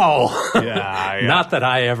ow! Yeah. Not that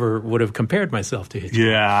I ever would have compared myself to Hitchcock.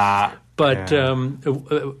 Yeah. But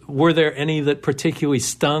were there any that particularly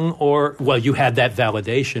stung, or you had that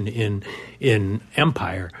validation in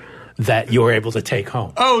Empire that you were able to take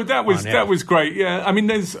home? Oh, that was great. Yeah, I mean,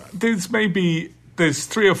 there's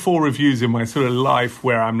 3 or 4 reviews in my sort of life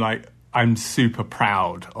where I'm super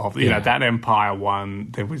proud of. That Empire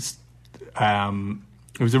one. There was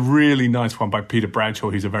a really nice one by Peter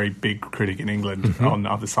Bradshaw, who's a very big critic in England, on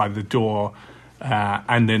the other side of the door.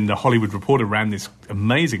 And then the Hollywood Reporter ran this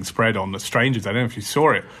amazing spread on The Strangers. I don't know if you saw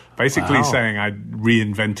it. Basically saying I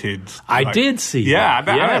reinvented... I did see that.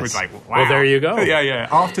 Yeah, I was like, wow. Well, there you go. Yeah.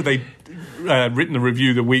 After they'd written the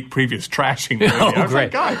review the week previous trashing me. I was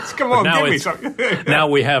like, guys, come on, give me something. Now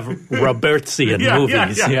we have Robertsian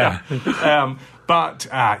movies. Yeah. But,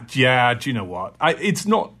 do you know what?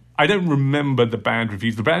 I don't remember the bad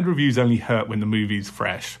reviews. The bad reviews only hurt when the movie's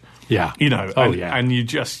fresh. Yeah. And you're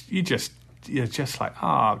just like,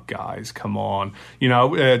 guys, come on.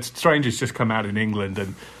 Strangers just come out in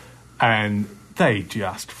England and they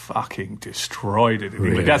just fucking destroyed it in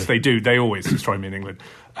England. Yes, they do. They always destroy me in England.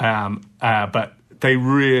 But they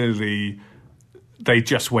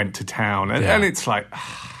just went to town. And it's like,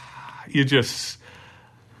 you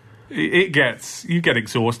get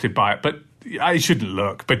exhausted by it. But I shouldn't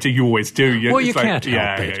look, but you always do. You can't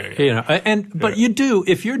help it. But you do.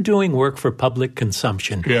 If you're doing work for public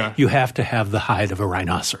consumption, you have to have the hide of a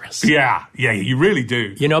rhinoceros. Yeah, you really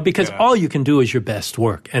do. Because all you can do is your best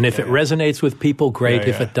work. And if it resonates with people, great.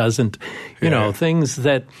 If it doesn't, things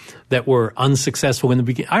that were unsuccessful in the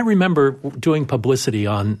beginning. I remember doing publicity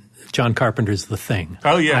on John Carpenter's The Thing.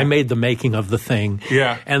 Oh, yeah. I made the making of The Thing.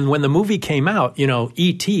 Yeah. And when the movie came out,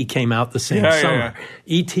 E.T. came out the same summer.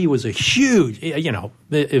 E.T. was a huge,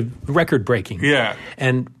 record-breaking. Yeah.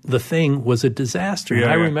 And The Thing was a disaster. Yeah,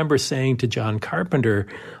 and I remember saying to John Carpenter,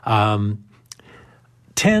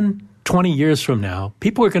 10, 20 years from now,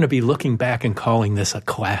 people are going to be looking back and calling this a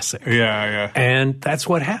classic. Yeah. And that's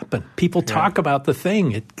what happened. People talk about The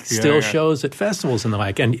Thing. It still shows at festivals and the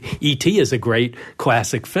like. And E.T. is a great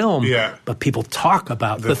classic film, but people talk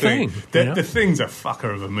about The Thing. The Thing's a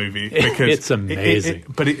fucker of a movie. Because it's amazing.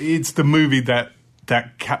 But it's the movie that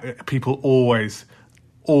people always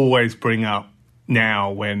bring up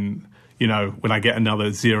now when I get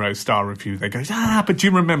another 0-star review, they go, but do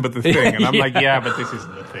you remember The Thing? And I'm like, but this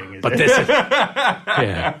isn't The Thing, is it? This is,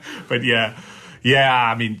 yeah. But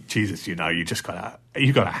I mean, Jesus, you just gotta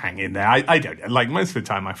hang in there. I don't, like, most of the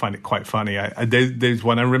time I find it quite funny. There's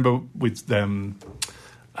one I remember with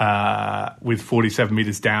 47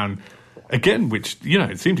 Meters Down, again, which,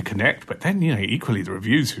 it seemed to connect, but then, equally the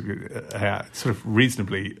reviews sort of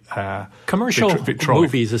reasonably commercial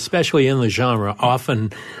movies, especially in the genre,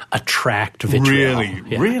 often attract vitriol.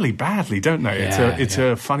 Really badly, don't they? It's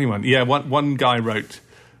a funny one. Yeah, one guy wrote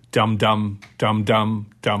dum dum dum dum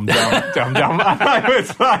dum dum dum dum. I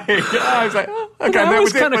was like, oh, okay, that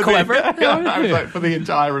was kind of clever. I was like, for the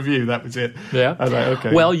entire review, that was it. Yeah. I was like,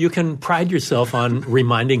 okay. Well, you can pride yourself on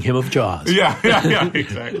reminding him of Jaws. Yeah,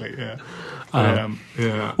 exactly. Yeah.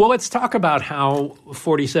 Well, let's talk about how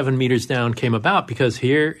 47 Meters Down came about, because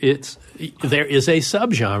there is a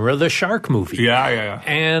subgenre, the shark movie. Yeah.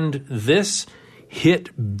 And this hit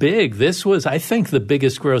big. This was, I think, the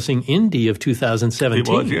biggest grossing indie of 2017. It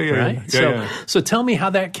was, right? So tell me how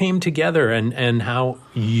that came together and how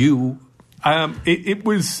you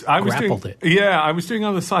grappled it. Yeah, I was doing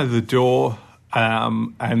Other Side of the Door,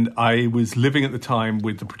 and I was living at the time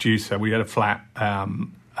with the producer. We had a flat.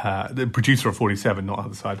 The producer of 47, not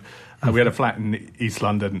Other Side. We had a flat in East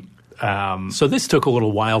London. So this took a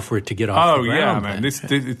little while for it to get off the ground. Oh, yeah, man.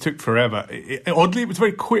 It took forever. Oddly, it was a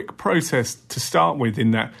very quick process to start with, in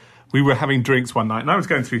that we were having drinks one night, and I was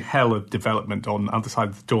going through hell of development on Other Side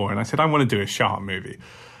of the Door, and I said, I want to do a shark movie.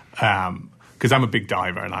 Because I'm a big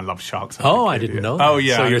diver, and I love sharks. I didn't know that. Oh,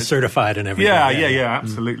 yeah. So you're certified and everything. Yeah,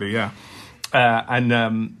 absolutely, yeah.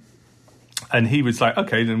 And he was like,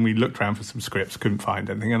 okay, then we looked around for some scripts, couldn't find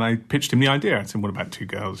anything, and I pitched him the idea. I said, what about two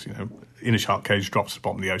girls, in a shark cage, drops to the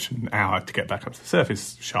bottom of the ocean, an hour to get back up to the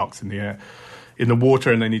surface, sharks in the air, in the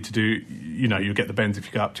water, and they need to do, you get the bends if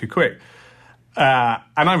you go up too quick. And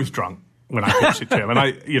I was drunk when I pitched it to him,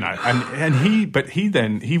 and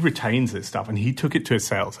he retains this stuff, and he took it to a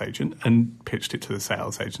sales agent and pitched it to the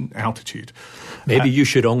sales agent, Altitude. Maybe you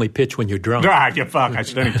should only pitch when you're drunk. I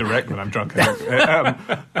should only direct when I'm drunk.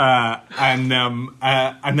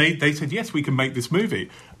 And they said, yes, we can make this movie.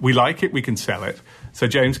 We like it, we can sell it. So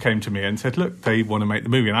James came to me and said, look, they want to make the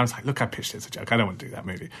movie. And I was like, look, I pitched it as a joke. I don't want to do that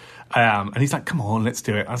movie. And he's like, come on, let's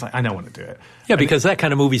do it. I was like, I don't want to do it. Yeah, because that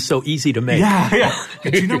kind of movie's so easy to make. Yeah.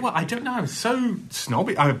 Do you know what? I don't know. I was so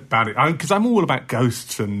snobby about it. Because I'm all about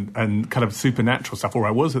ghosts and kind of supernatural stuff, or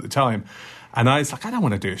I was at the time. And I was like, I don't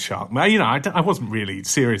want to do a shark. I wasn't really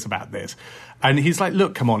serious about this. And he's like,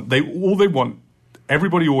 look, come on.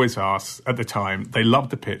 Everybody always asks at the time, they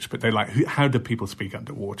love the pitch, but they're like, how do people speak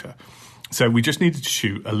underwater? So we just needed to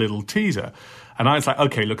shoot a little teaser. And I was like,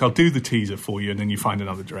 okay, look, I'll do the teaser for you, and then you find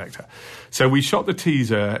another director. So we shot the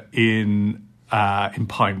teaser in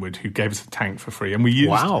Pinewood, who gave us a tank for free. And we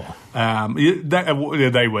used... Wow.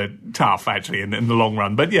 They were tough, actually, in the long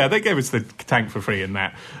run. But yeah, they gave us the tank for free in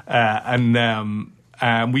that.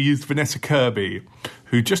 And we used Vanessa Kirby,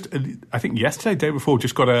 who just, I think yesterday, day before,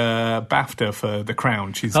 just got a BAFTA for The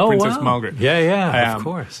Crown. She's Princess Margaret. Yeah, of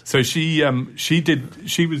course. So she's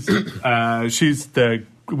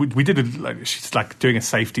like doing a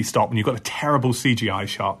safety stop, and you've got a terrible CGI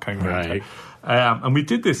shark coming around her. And we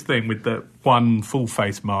did this thing with the one full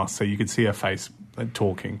face mask, so you could see her face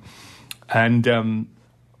talking. And then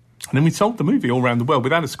we sold the movie all around the world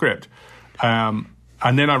without a script. And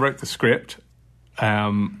then I wrote the script,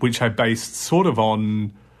 which I based sort of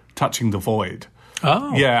on Touching the Void.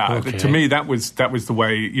 Oh, yeah. okay. To me, that was the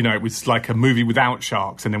way. It was like a movie without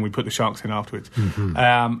sharks, and then we put the sharks in afterwards.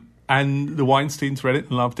 Mm-hmm. And the Weinsteins read it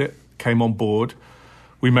and loved it, came on board.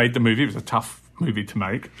 We made the movie. It was a tough movie to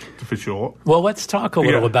make, for sure. Well, let's talk a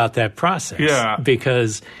little about that process. Yeah.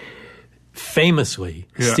 Because famously,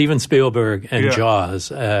 Steven Spielberg and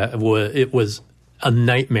Jaws, it was a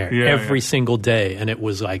nightmare every single day, and it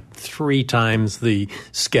was like 3 times the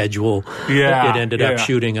schedule it ended up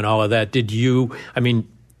shooting and all of that. Did you,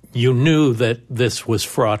 you knew that this was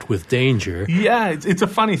fraught with danger. Yeah, it's a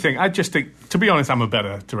funny thing. I just think, to be honest, I'm a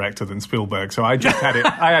better director than Spielberg, so I just had it.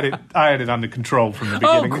 I had it under control from the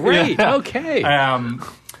beginning. Oh, great! Yeah. Okay.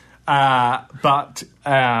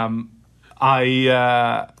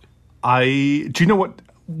 Do you know what?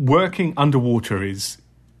 Working underwater is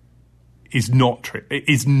not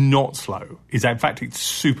slow. In fact, it's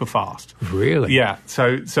super fast. Really? Yeah.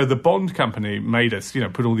 So the Bond company made us,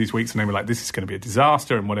 put all these weeks, and they were like, "This is going to be a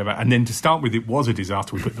disaster," and whatever. And then to start with, it was a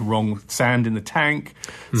disaster. We put the wrong sand in the tank,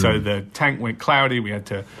 so the tank went cloudy. We had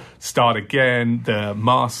to start again. The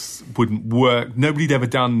masts wouldn't work. Nobody'd ever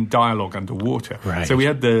done dialogue underwater. Right. So we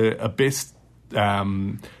had the Abyss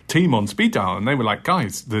team on speed dial, and they were like,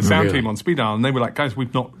 guys, the sound team on speed dial, and they were like, guys, we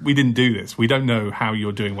didn't do this. We don't know how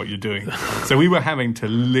you're doing what you're doing. So we were having to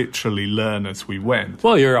literally learn as we went.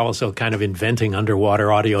 Well, you're also kind of inventing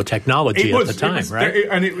underwater audio technology at the time,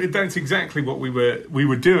 right? That's exactly what we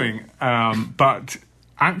were doing. But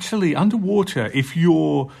actually, underwater,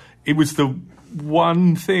 it was the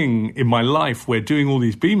one thing in my life where doing all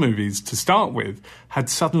these B movies to start with had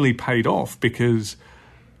suddenly paid off because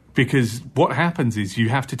what happens is you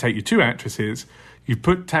have to take your two actresses, you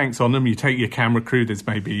put tanks on them, you take your camera crew, there's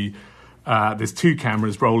maybe there's two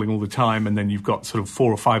cameras rolling all the time, and then you've got sort of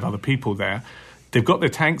 4 or 5 other people there. They've got their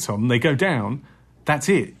tanks on, they go down, that's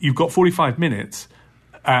it. You've got 45 minutes,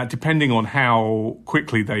 depending on how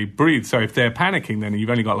quickly they breathe. So if they're panicking, then you've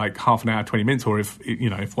only got like half an hour, 20 minutes, or if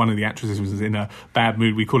one of the actresses was in a bad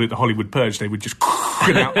mood, we call it the Hollywood Purge, they would just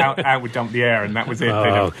out would dump the air, and that was it.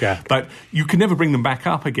 Okay. But you can never bring them back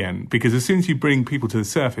up again, because as soon as you bring people to the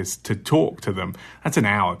surface to talk to them, that's an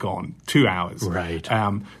hour gone, 2 hours. Right.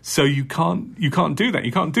 So you can't do that.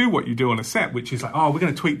 You can't do what you do on a set, which is like, we're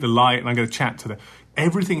going to tweak the light, and I'm going to chat to them.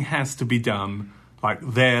 Everything has to be done like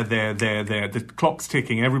there. The clock's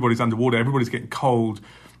ticking, everybody's underwater, everybody's getting cold.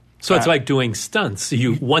 So it's like doing stunts.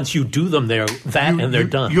 Once you do them, they're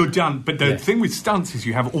done. You're done. But the thing with stunts is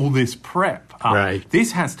you have all this prep. Right.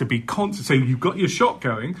 This has to be constant. So you've got your shot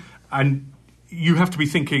going, and you have to be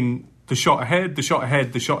thinking the shot ahead, the shot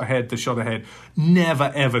ahead, the shot ahead, the shot ahead,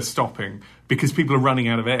 never ever stopping, because people are running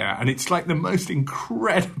out of air, and it's like the most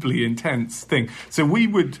incredibly intense thing. So we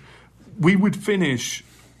would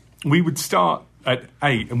start at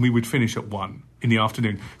 8 and we would finish at 1 in the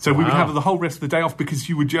afternoon. So we would have the whole rest of the day off, because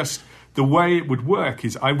the way it would work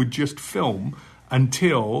is I would just film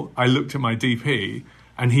until I looked at my DP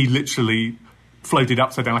and he literally floated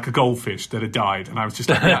upside down like a goldfish that had died, and I was just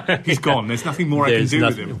like, yeah, he's gone, there's nothing more I can do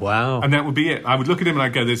with him. Wow. And that would be it. I would look at him and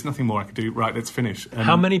I'd go, there's nothing more I can do, right, let's finish. And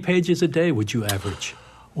how many pages a day would you average?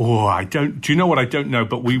 Do you know what? I don't know,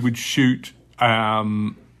 but we would shoot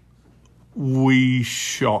I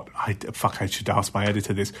should ask my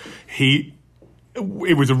editor this.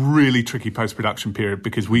 It was a really tricky post-production period,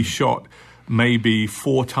 because we shot maybe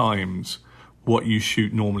 4 times what you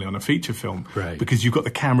shoot normally on a feature film. Right. Because you've got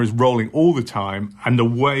the cameras rolling all the time, and the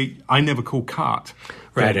way I never call cut.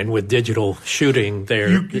 Right, and with digital shooting,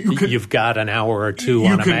 you've got an hour or two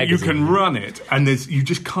on a magazine. You can run it, and you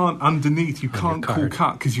just can't underneath. You can't call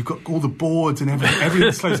cut, because you've got all the boards and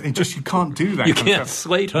everything slows. You can't do that. You can't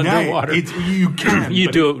slate underwater. You can.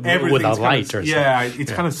 You do it with a light or something. Yeah,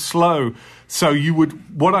 it's kind of slow. So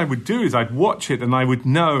what I would do is I'd watch it, and I would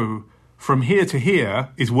know from here to here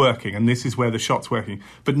is working, and this is where the shot's working.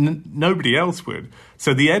 But nobody else would.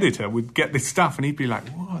 So the editor would get this stuff, and he'd be like,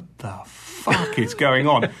 what the fuck is going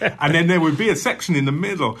on? And then there would be a section in the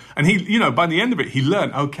middle, and he, by the end of it, he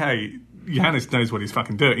learned, okay, Johannes knows what he's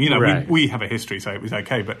fucking doing. Right. We have a history, so it was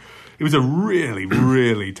okay. But it was a really,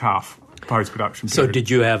 really tough post-production period. So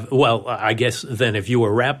did you have, I guess then if you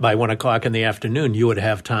were wrapped by 1 o'clock in the afternoon, you would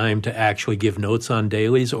have time to actually give notes on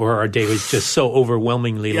dailies, or are dailies just so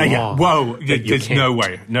overwhelmingly long? Yeah. Whoa, there's no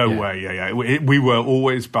way. We were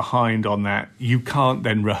always behind on that. You can't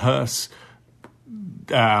then rehearse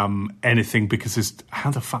anything, because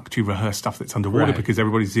how the fuck do you rehearse stuff that's underwater? Right. Because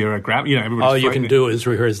everybody's zero gravity. Everybody's all you can do is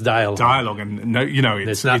rehearse dialogue. And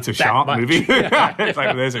it's a shark much. movie. It's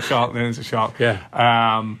like there's a shark, there's a shark. Yeah.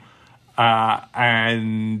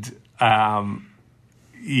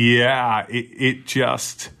 It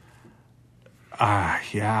just,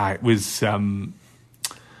 it was.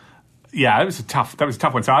 That was a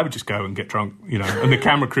tough one. So I would just go and get drunk, and the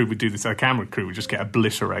camera crew would do this. The camera crew would just get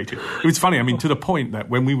obliterated. It was funny. I mean, to the point that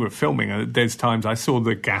when we were filming, there's times I saw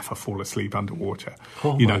the gaffer fall asleep underwater.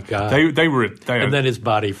 Oh my God! And then his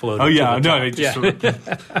body floated. Oh yeah, to the top. they just. Sort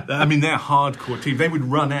of, I mean, they're hardcore team. They would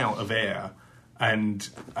run out of air. and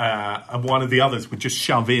one of the others would just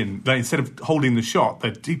shove in. Like, instead of holding the shot, the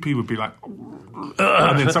DP would be like,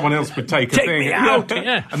 and then someone else would take a thing. Me out.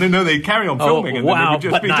 Yeah. And then they'd carry on filming, and then they would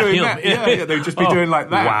just be doing him. that. Yeah, they'd just be doing like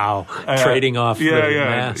that. Wow, trading off.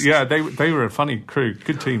 Masks. Yeah. They were a funny crew,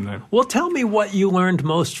 good team though. Well, tell me what you learned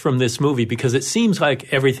most from this movie, because it seems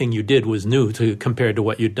like everything you did was new compared to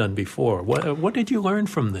what you'd done before. What did you learn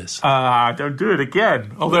from this? Don't do it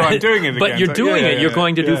again. Although I'm doing it again. But you're doing it. You're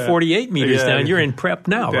going to do 48 meters down. You're in prep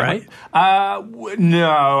now, right? No.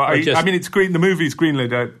 I mean, it's green. The movie's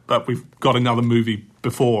greenlit, but we've got another movie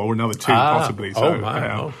before, or another two possibly.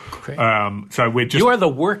 So, great. So we're just. You are the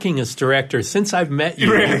workingest director since I've met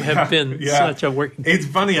you. You have been such a working. It's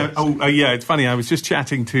funny. It's funny. I was just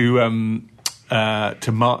chatting to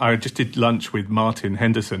I just did lunch with Martin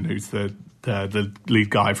Henderson, who's the lead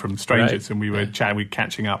guy from Strangers, and we were chatting, we were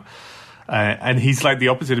catching up. And he's like the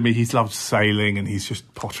opposite of me. He loves sailing, and he's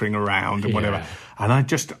just pottering around and whatever. And I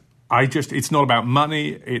just, it's not about money.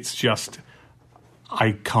 It's just,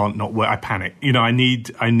 I can't not work. I panic. I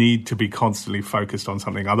need to be constantly focused on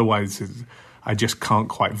something. Otherwise, I just can't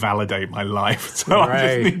quite validate my life. So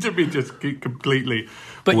I just need to be just completely.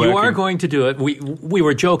 But working. You are going to do it. We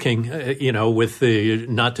were joking, with the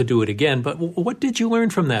not to do it again. But what did you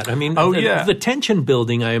learn from that? I mean, the tension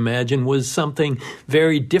building, I imagine, was something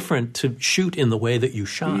very different to shoot in the way that you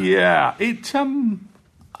shot. Yeah, it.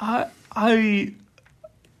 I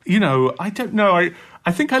don't know.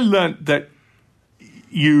 I think I learned that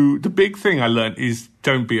the big thing I learned is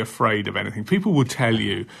don't be afraid of anything. People will tell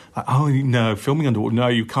you, like, oh, no, filming underwater, no,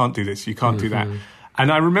 you can't do this, you can't do that.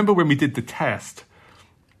 And I remember when we did the test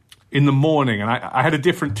in the morning, and I had a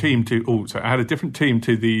different team to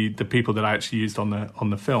the people that I actually used on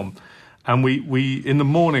the film. And we in the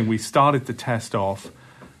morning, we started the test off,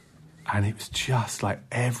 and it was just like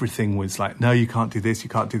everything was like, no, you can't do this, you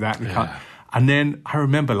can't do that, you can't. And then I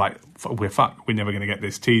remember, like, we're fucked. We're never going to get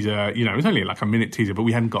this teaser. It was only like a minute teaser, but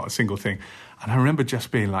we hadn't got a single thing. And I remember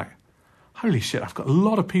just being like, holy shit, I've got a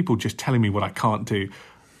lot of people just telling me what I can't do.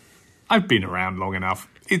 I've been around long enough.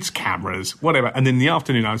 It's cameras, whatever. And then in the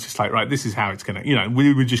afternoon, I was just like, right, this is how it's going to,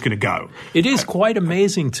 we're just going to go. It is quite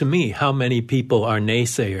amazing to me how many people are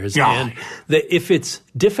naysayers. Yeah. And that if it's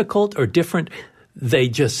difficult or different, they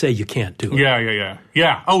just say you can't do it.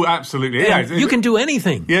 Yeah. Oh, absolutely. Yeah. You can do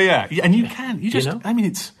anything. Yeah. And you can. You just, I mean,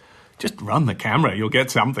 it's just run the camera. You'll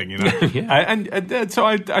get something, And so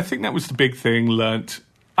I think that was the big thing.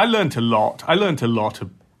 I learned a lot. I learned a lot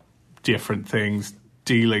of different things,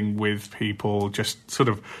 dealing with people, just sort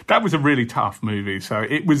of, that was a really tough movie. So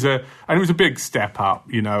it was a big step up,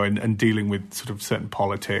 and dealing with sort of certain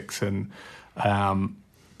politics and,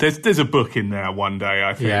 There's a book in there one day,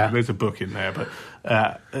 I think. Yeah. There's a book in there, but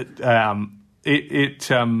but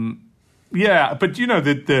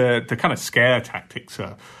the kind of scare tactics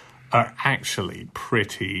are actually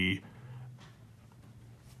pretty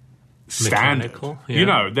standard.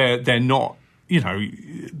 Yeah. They're not.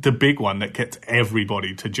 The big one that gets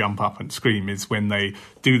everybody to jump up and scream is when they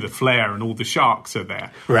do the flare and all the sharks are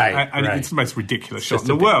there. Right. And it's the most ridiculous shot in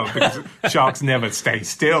the world because sharks never stay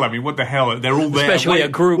still. I mean, what the hell? They're all there. Especially a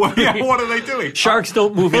group. What are they doing? Sharks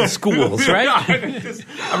don't move in schools, right?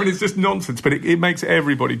 It's just nonsense, but it makes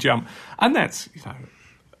everybody jump. And that's,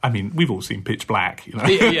 I mean, we've all seen Pitch Black,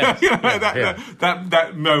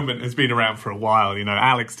 That moment has been around for a while,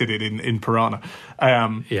 Alex did it in Piranha.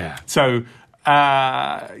 So,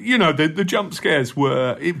 the jump scares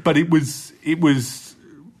were, but it was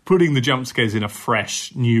putting the jump scares in a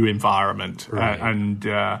fresh, new environment. Right. And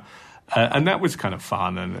that was kind of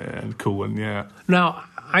fun and cool. And Now,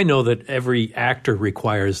 I know that every actor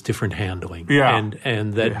requires different handling. Yeah.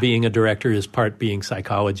 And that being a director is part being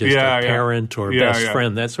psychologist or parent or best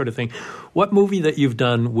friend, that sort of thing. What movie that you've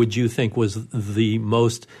done would you think was the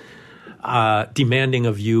most demanding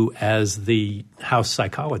of you as the house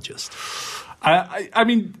psychologist? I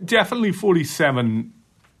mean, definitely 47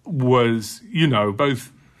 was,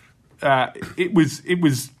 both. It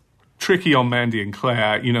was tricky on Mandy and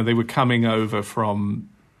Claire. They were coming over from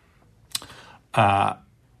the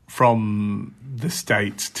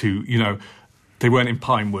States to, they weren't in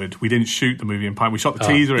Pinewood. We didn't shoot the movie in Pinewood. We shot the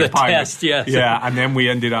teaser in Pinewood. Test, yes. Yeah, and then we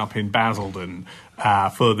ended up in Basildon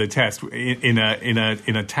for the test in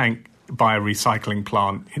a tank by a recycling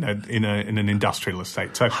plant in an industrial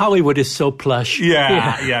estate. So Hollywood is so plush.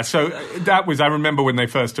 Yeah. So that was, I remember when they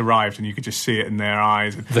first arrived, and you could just see it in their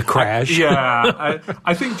eyes. The crash.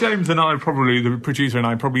 I think James and I the producer and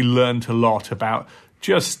I learned a lot about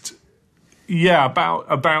just. Yeah,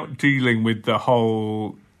 about dealing with the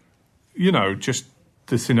whole, just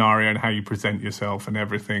the scenario and how you present yourself and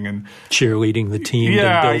everything, and cheerleading the team,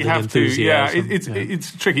 and building you have enthusiasm. to.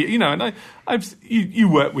 It's tricky, you know. And you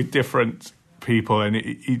work with different people, and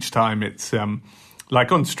each time it's like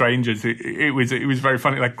on Strangers, it was very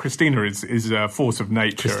funny. Like Christina is a force of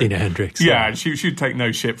nature. Christina Hendricks. Yeah, she'd take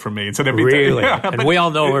no shit from me. And so really, and we all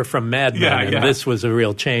know her from Mad Men. And this was a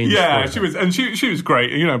real change. Yeah, for she her. was, and she was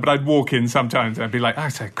great, you know. But I'd walk in sometimes, and I'd be like, "I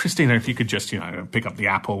say, Christina, if you could just, you know, pick up the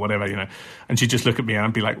apple, whatever, you know," and she'd just look at me, and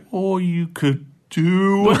I'd be like, "Or you could."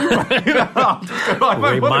 Reminds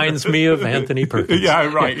me of Anthony Perkins.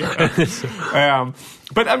 Yeah, right. Yeah.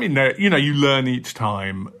 But I mean, you know, you learn each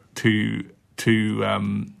time to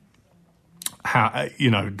how,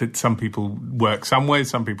 you know, that some people work some ways,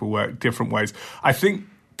 some people work different ways. I think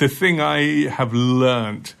the thing I have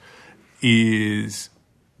learnt is,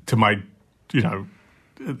 to my, you know,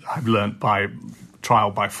 I've learnt by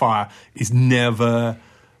trial by fire, is never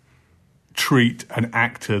treat an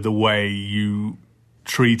actor the way you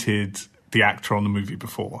treated the actor on the movie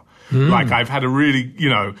before. Like, I've had a really, you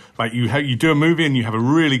know, like you do a movie and you have a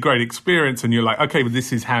really great experience, and you're like, okay, well,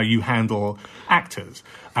 this is how you handle actors.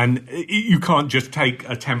 And you can't just take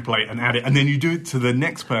a template and add it, and then you do it to the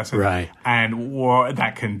next person. Right. And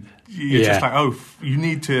that can, you're just like, oh, you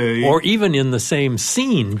need to... Or even in the same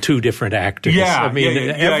scene, two different actors. Yeah. I mean,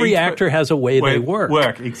 every actor has a way they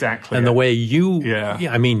work. Exactly. And the way you...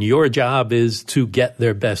 I mean, your job is to get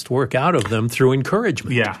their best work out of them through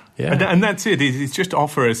encouragement. Yeah. And that's it. It's just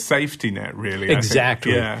offer a safety net, really.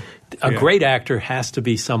 Exactly. A great actor has to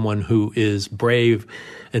be someone who is brave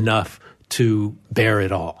enough to bear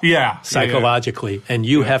it all. Psychologically. And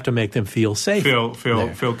you have to make them feel safe. Feel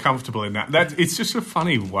comfortable in that. It's just a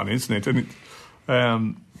funny one, isn't it?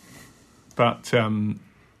 And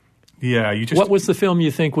you just... What was the film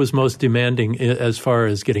you think was most demanding as far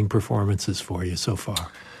as getting performances for you so far?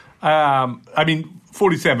 I mean,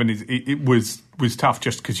 47 it was tough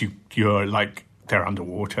just because you're like, they're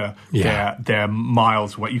underwater. They're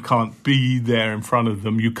miles away. You can't be there in front of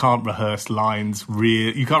them. You can't rehearse lines.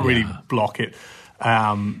 You can't really block it.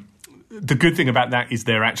 The good thing about that is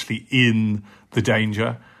they're actually in the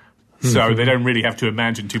danger. So they don't really have to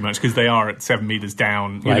imagine too much because they are at 7 meters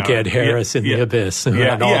down. Like Ed Harris in The Abyss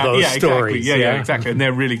and all those stories. Exactly. And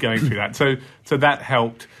they're really going through that. So that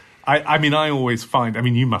helped. I mean, I always find, I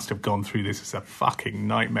mean, you must have gone through this as a fucking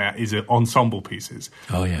nightmare, is it ensemble pieces?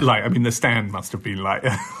 Oh, yeah. Like, I mean, The Stand must have been like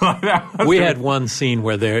that. We had one scene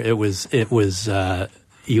where it was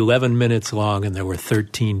 11 minutes long and there were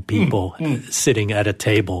 13 people sitting at a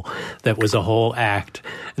table. That was a whole act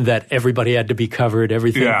that everybody had to be covered,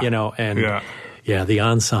 everything, you know, and... Yeah, the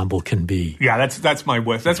ensemble can be. Yeah, that's my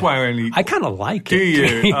worst. That's why I kind of like it. Do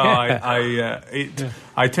you? I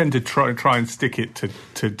tend to try and stick it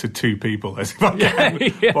to 2 people as if I can,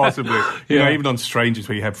 possibly. You know, even on Strangers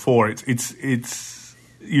where you have 4, it's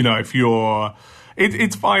you know, if you're,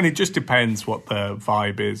 it's fine. It just depends what the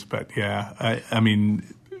vibe is. But I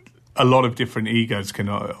mean, a lot of different egos can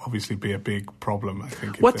obviously be a big problem, I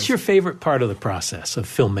think. What's your favorite part of the process, of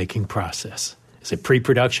filmmaking process? Is it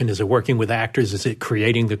pre-production? Is it working with actors? Is it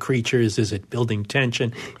creating the creatures? Is it building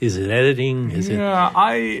tension? Is it editing?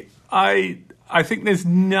 I think there's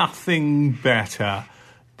nothing better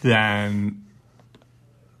than,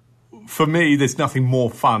 for me, there's nothing more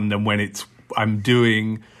fun than when I'm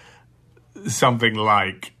doing something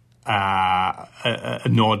like a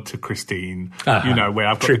nod to Christine, you know, where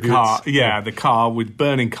I've got tributes. the car with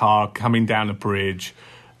burning car coming down a bridge,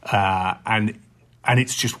 and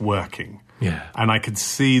it's just working. Yeah. And I can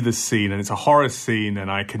see the scene, and it's a horror scene, and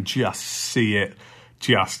I can just see it.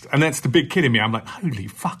 And that's the big kid in me. I'm like, holy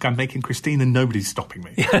fuck, I'm making Christine and nobody's stopping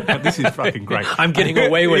me. This is fucking great. I'm getting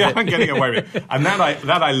away with it. I'm getting away with it. And that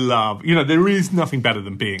I love. You know, there is nothing better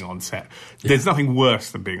than being on set. There's nothing worse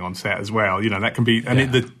than being on set as well. You know, that can be,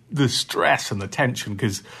 and the stress and the tension,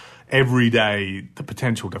 because every day the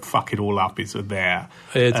potential to fuck it all up is there.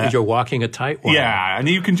 You're walking a tightrope. Yeah, and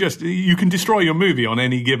you can destroy your movie on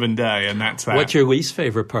any given day, and that's that. What's your least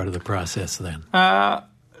favorite part of the process then?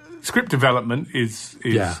 Script development is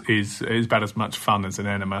about as much fun as an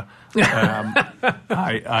enema. You haven't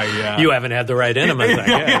had the right enemas, I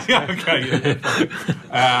guess.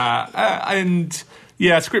 And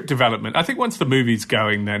script development. I think once the movie's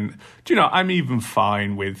going, then I'm even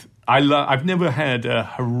fine with. I've never had a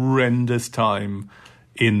horrendous time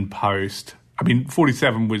in post. I mean,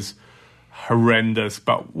 47 was horrendous,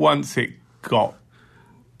 but once it got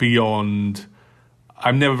beyond.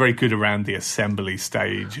 I'm never very good around the assembly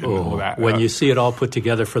stage and all that. When you see it all put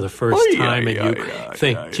together for the first time and you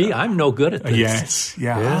think, gee, I'm no good at this. Yes,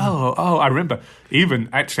 yeah. Oh, I remember.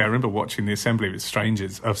 I remember watching the assembly of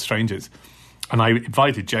Strangers, I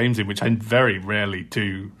invited James in, which I very rarely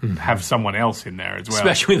do have someone else in there as well.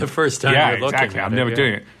 Especially the first time you're looking exactly. at I'm it. never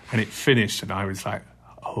doing it. And it finished, and I was like,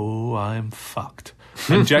 oh, I'm fucked.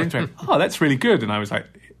 And James went, oh, that's really good. And I was like,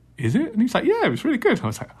 is it? And he's like, yeah, it was really good. And I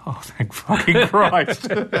was like, oh, thank fucking Christ.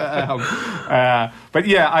 But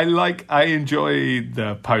yeah, I enjoy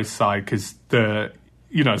the post side because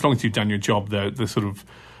as long as you've done your job, the sort of,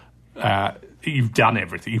 you've done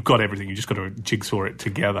everything. You've got everything. You just got to jigsaw it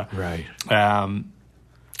together. Right.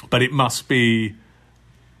 But it must be,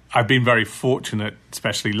 I've been very fortunate,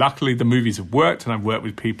 especially luckily the movies have worked, and I've worked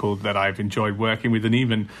with people that I've enjoyed working with, and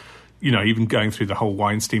even going through the whole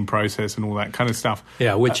Weinstein process and all that kind of stuff.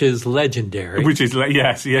 Yeah, which is legendary. Which is,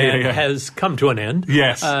 yes, and has come to an end.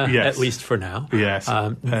 Yes, at least for now. Yes.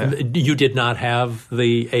 You did not have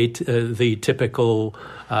the typical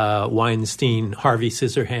Weinstein, Harvey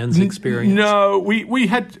Scissorhands experience? No, we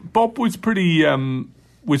had, Bob was pretty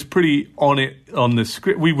on it on the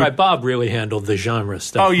script. Bob really handled the genre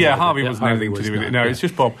stuff. Oh yeah, Harvey wasn't anything to do with it. No, it's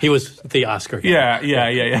just Bob. He was the Oscar guy. Yeah.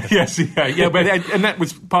 Yes, yeah. But and that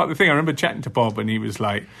was part of the thing. I remember chatting to Bob, and he was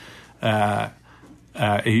like,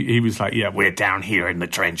 he was like, yeah, we're down here in the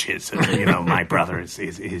trenches, and my brother is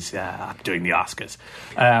doing the Oscars,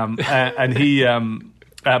 and he.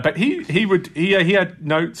 But he had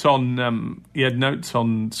notes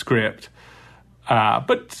on script.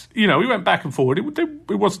 But we went back and forward. It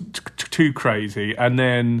wasn't too crazy. And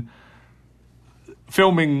then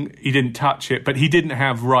filming, he didn't touch it, but he didn't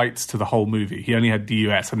have rights to the whole movie. He only had the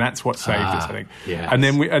US, and that's what saved us, I think. Yes. And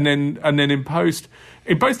then in post,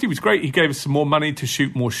 he was great. He gave us some more money to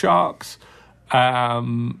shoot more sharks,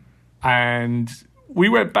 and we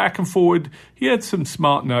went back and forward. He had some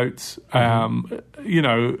smart notes. He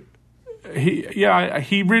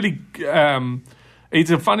really. It's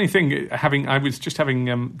a funny thing. I was just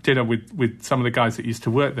having dinner with some of the guys that used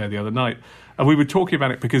to work there the other night, and we were talking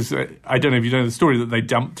about it because I don't know if you know the story that they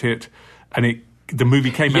dumped it, and the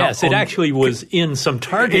movie came out. Yes, it actually was in some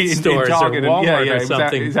Target stores Target or Walmart or It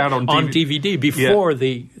something. was out on DVD before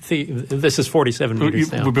this is 47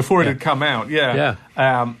 meters now. Before it had come out, yeah.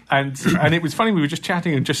 And it was funny. We were just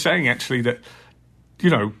chatting and just saying actually that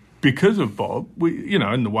because of Bob,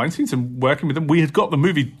 and the Weinsteins and working with them, we had got the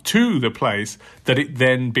movie to the place that it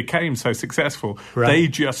then became so successful. Right. They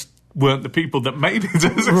just weren't the people that made it so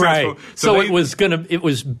successful. Right. So it was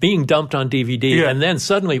being dumped on DVD, and then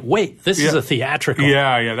suddenly, wait, this is a theatrical.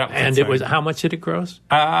 Yeah. That was and insane. it was, how much did it gross?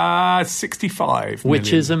 65 Which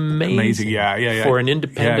million. is amazing. Yeah. For an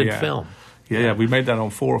independent film. Yeah, we made that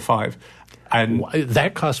on 4 or 5. And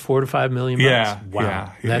that cost $4 to $5 million.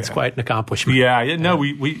 Wow, that's quite an accomplishment. No,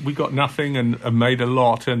 we got nothing and made a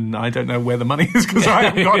lot, and I don't know where the money is because I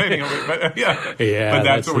haven't got any of it. But but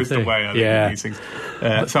that's always the way. I think these things.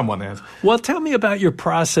 Someone has. Well, tell me about your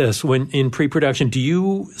process when in pre-production. Do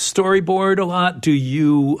you storyboard a lot? Do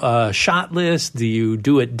you shot list? Do you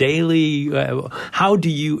do it daily? How do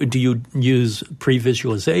you use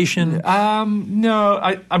pre-visualization? No,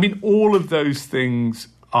 I mean all of those things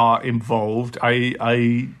are involved.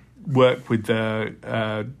 I work with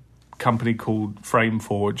a company called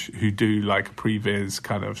Frameforge who do like previs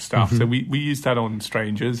kind of stuff. Mm-hmm. So we use that on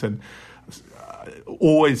Strangers, and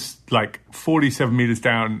always like 47 meters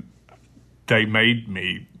down, they made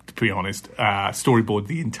me, to be honest, storyboard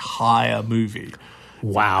the entire movie.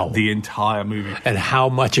 Wow. The entire movie. And how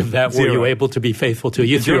much of that were you able to be faithful to?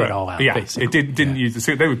 You threw it all out, basically. It didn't use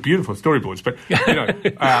they were beautiful storyboards, but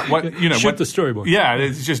shoot the storyboard. Yeah,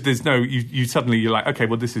 there's no you suddenly you're like, okay,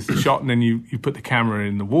 well this is the shot, and then you put the camera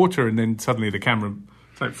in the water, and then suddenly the camera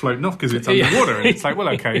like floating off because it's underwater, and it's like, well,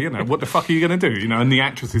 okay, what the fuck are you going to do? And the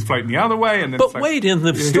actress is floating the other way, and then but wait, in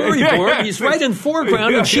the storyboard, he's right in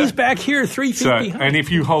foreground, and she's back here 3 feet behind. And if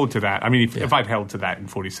you hold to that, I mean, if I'd held to that in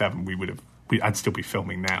 47, I'd still be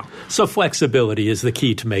filming now. So flexibility is the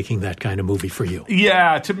key to making that kind of movie for you.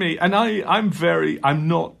 Yeah, to me. And I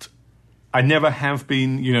never have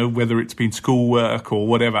been, whether it's been schoolwork or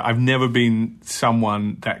whatever, I've never been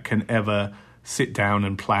someone that can ever sit down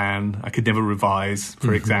and plan. I could never revise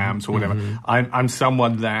for exams or whatever. Mm-hmm. I'm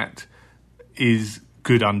someone that is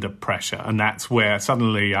good under pressure, and that's where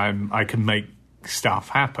suddenly I can make stuff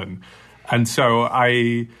happen. And so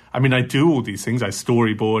I do all these things. I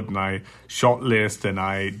storyboard and I shot list and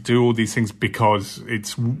I do all these things because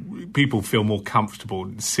people feel more comfortable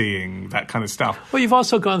seeing that kind of stuff. Well, you've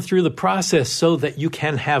also gone through the process so that you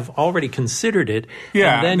can have already considered it,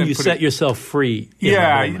 and then you set yourself free.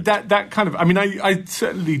 That kind of. I mean, I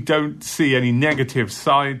certainly don't see any negative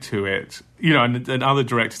side to it. And other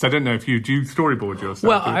directors, I don't know if you do storyboard yourself.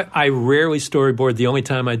 Well, I rarely storyboard. The only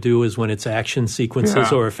time I do is when it's action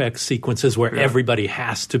sequences or effects sequences where everybody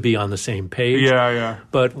has to be on the same page. Yeah.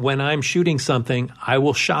 But when I'm shooting something, I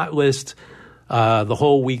will shot list the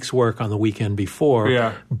whole week's work on the weekend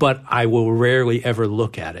before, but I will rarely ever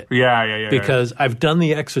look at it. Yeah. Because I've done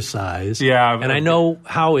the exercise, and I know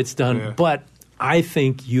how it's done, but I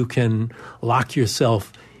think you can lock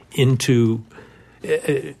yourself into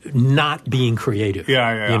not being creative.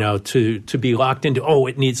 You know, to be locked into,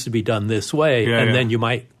 it needs to be done this way, then you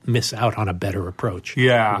might miss out on a better approach.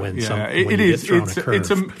 When it is.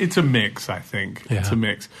 It's a mix, I think. Yeah. It's a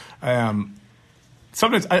mix.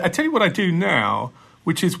 Sometimes I tell you what I do now,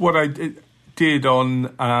 which is what I did on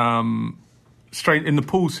in the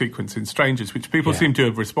pool sequence in Strangers, which people seem to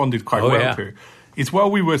have responded quite well to. Is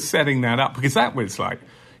while we were setting that up, because that was like,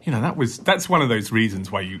 that's one of those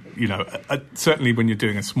reasons why certainly when you're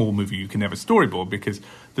doing a small movie, you can have a storyboard, because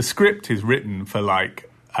the script is written for like,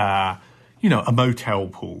 a motel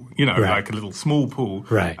pool, like a little small pool.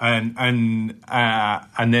 Right. And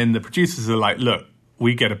then the producers are like, look,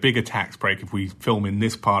 we get a bigger tax break if we film in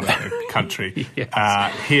this part of the country.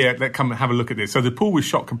 Here, come have a look at this. So the pool was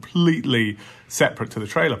shot completely separate to the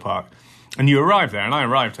trailer park. And you arrive there, and I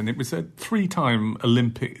arrived, and it was a 3 times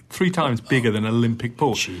bigger than an Olympic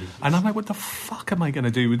pool. Jeez. And I'm like, what the fuck am I going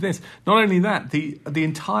to do with this? Not only that, the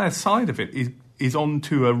entire side of it is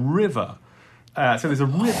onto a river. So there's a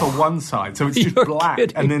river one side, so it's just black,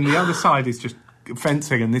 kidding. and then the other side is just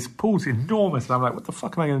fencing, and this pool's enormous. And I'm like, what the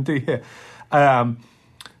fuck am I going to do here?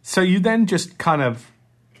 So you then just kind of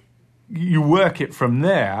you work it from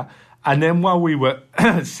there, and then while we were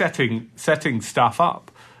setting stuff up.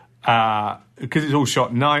 Because it's all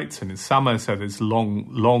shot nights and it's summer, so there's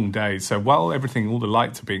long days. So while all the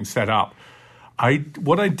lights are being set up,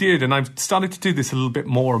 what I did, and I've started to do this a little bit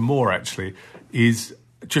more and more actually, is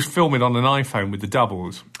just film it on an iPhone with the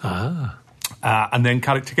doubles. And then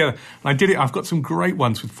cut it together. And I did it. I've got some great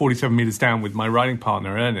ones with 47 Meters Down with my writing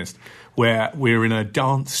partner Ernest, where we're in a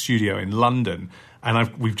dance studio in London,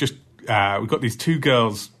 and we've got these 2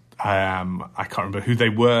 girls. I can't remember who they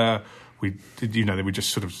were. We did, they were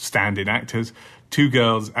just sort of stand-in actors. 2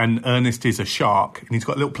 girls, and Ernest is a shark, and he's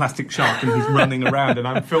got a little plastic shark, and he's running around, and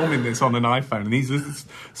I'm filming this on an iPhone, and he's this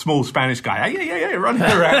small Spanish guy, running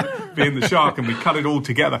around, being the shark, and we cut it all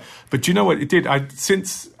together. But do you know what it did?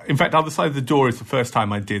 In fact, Other Side of the Door is the first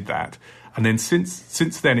time I did that, and then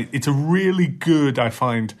since then, it's a really good, I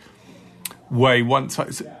find, way,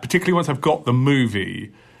 particularly once I've got the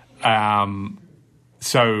movie,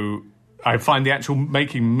 so I find the actual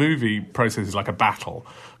making movie process is like a battle.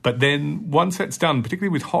 But then once that's done,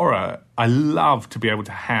 particularly with horror, I love to be able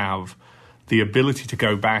to have the ability to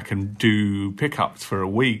go back and do pickups for a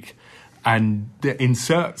week and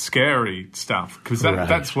insert scary stuff, because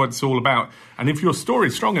that's what it's all about. And if your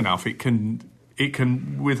story's strong enough, it can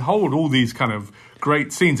withhold all these kind of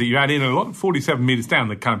great scenes that you add in. A lot of 47 Meters Down,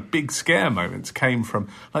 the kind of big scare moments came from,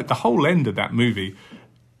 like, the whole end of that movie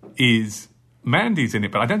is Mandy's in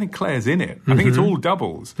it, but I don't think Claire's in it. I think it's all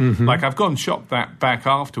doubles. Like, I've gone and shot that back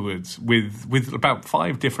afterwards with about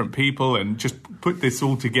 5 different people and just put this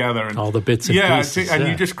all together. And all the bits and pieces. And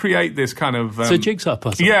you just create this kind of... it's a jigsaw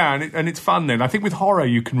puzzle. Yeah, and it's fun then. I think with horror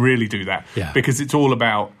you can really do that. Yeah. Because it's all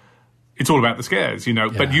about the scares,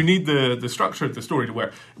 but you need the structure of the story to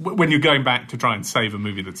work. When you're going back to try and save a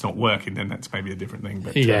movie that's not working, then that's maybe a different thing.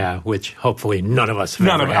 But, which hopefully none of us have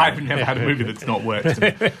ever had. I've never had a movie that's not worked,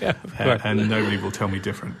 and nobody will tell me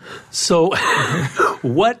different. So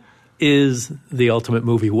what is the ultimate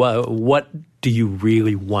movie? What do you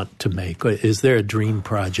really want to make? Is there a dream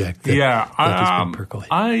project that has been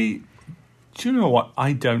percolating? Do you know what?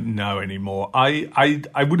 I don't know anymore. I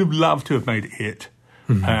would have loved to have made it.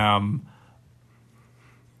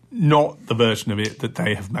 Not the version of it that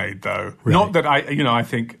they have made, though. Right. Not that I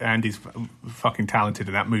think Andy's fucking talented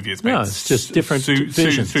in that movie. It's just different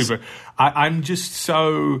visions. Super. I'm just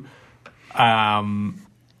so... I'm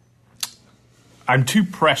too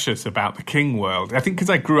precious about the King world. I think because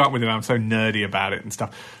I grew up with it, I'm so nerdy about it and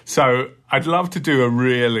stuff. So I'd love to do a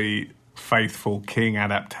really faithful King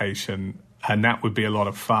adaptation, and that would be a lot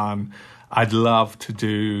of fun. I'd love to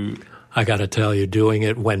do... I got to tell you, doing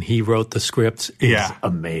it when he wrote the scripts is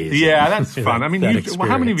amazing. Yeah, that's fun. I mean,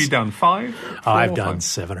 how many have you done? 5? 4, I've done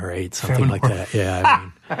 7 or 8, something like that. Yeah, I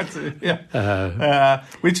mean, that's it. Yeah.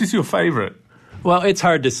 Which is your favorite? Well, it's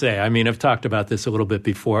hard to say. I mean, I've talked about this a little bit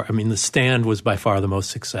before. I mean, The Stand was by far the most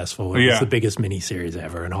successful. It was the biggest miniseries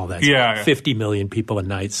ever and all that. 50 million people a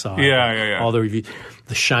night saw it. All the reviews.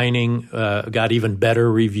 The Shining got even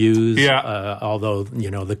better reviews. Although,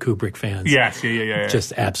 the Kubrick fans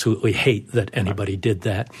just absolutely hate that anybody did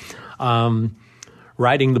that.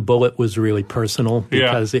 Riding the Bullet was really personal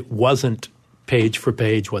because it wasn't page for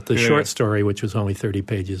page what the Yeah. short story, which was only 30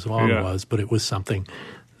 pages long, Yeah. was, but it was something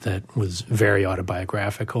that was very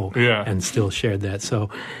autobiographical Yeah. and still shared that. So,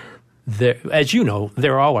 as you know,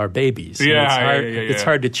 they're all our babies. And Yeah, it's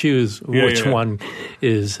hard to choose which one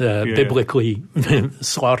is biblically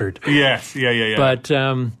slaughtered. Yes, yeah. But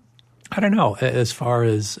I don't know. As far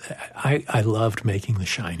as I loved making The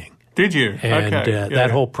Shining. Did you? And Okay.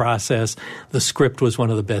 that whole process, the script was one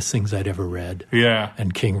of the best things I'd ever read. Yeah.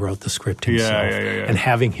 And King wrote the script himself. Yeah. And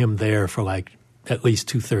having him there for like at least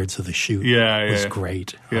 2/3 of the shoot was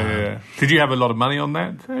great. Yeah. Did you have a lot of money on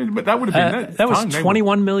that? But that would have been That was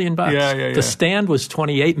 $21 million. Yeah. The Stand was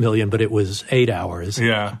 $28 million, but it was 8 hours.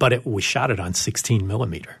 Yeah. But we shot it on 16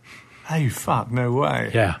 millimeter. Oh, fuck, no way.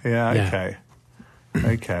 Yeah. Okay.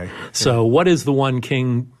 Okay. So what is the one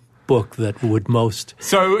King book that would most,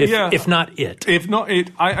 if not it? If not it,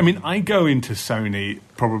 I mean, I go into Sony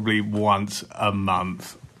probably once a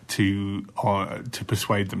month to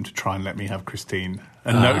persuade them to try and let me have Christine.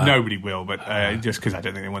 And nobody will, but just because I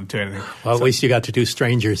don't think they want to do anything. Well, at least you got to do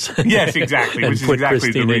Strangers. Yes, exactly, and which is put exactly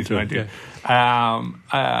Christine the reason I into did.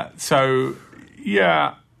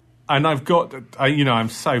 it. And I've got, I'm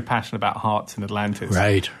so passionate about Hearts in Atlantis.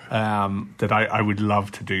 Right. That I would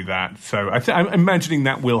love to do that. So I'm imagining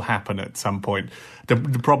that will happen at some point. The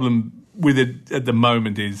problem with it at the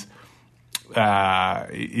moment is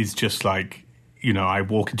just like, I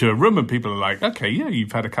walk into a room and people are like, okay, yeah,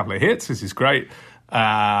 you've had a couple of hits. This is great.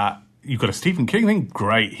 You've got a Stephen King thing?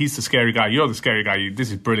 Great. He's the scary guy. You're the scary guy. This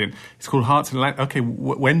is brilliant. It's called Hearts in Atlantis. Okay,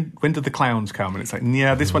 when do the clowns come? And it's like,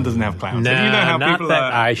 yeah, this one doesn't have clowns. Nah, and you know how not people that.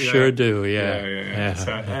 are. I sure do, yeah.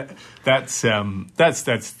 So that's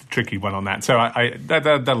the tricky one on that. So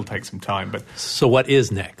that'll take some time. But so what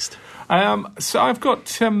is next? So I've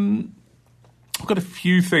got a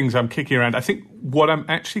few things I'm kicking around. I think what I'm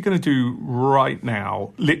actually going to do right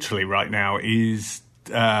now, literally right now, is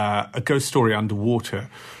a ghost story underwater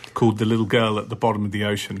called The Little Girl at the Bottom of the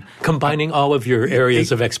Ocean. Combining all of your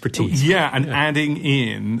areas of expertise. Yeah, and adding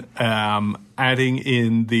in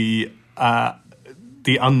the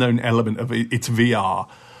unknown element of it's VR.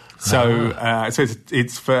 So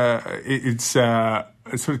it's a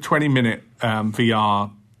sort of 20-minute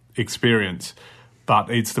VR experience. But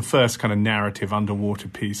it's the first kind of narrative underwater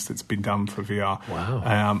piece that's been done for VR.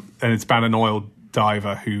 Wow. And it's about an oil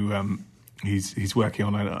diver who he's working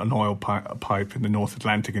on an oil pipe in the North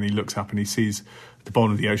Atlantic, and he looks up and he sees at the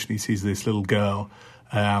bottom of the ocean, he sees this little girl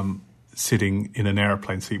sitting in an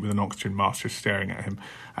aeroplane seat with an oxygen mask just staring at him.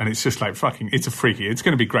 And it's just like it's it's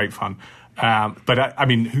going to be great fun. But I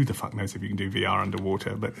mean, who the fuck knows if you can do VR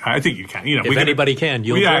underwater? But I think you can. If anybody can,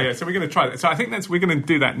 you'll do it. So we're going to try that. So I think we're going to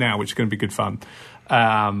do that now, which is going to be good fun.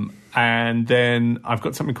 And then I've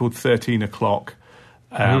got something called 13 O'Clock,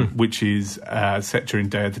 which is set during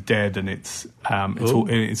Day of the Dead, and it's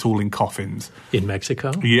all in coffins In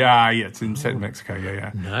Mexico? Yeah, it's set in Mexico.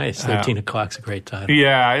 Yeah. Nice. 13 O'Clock's a great title.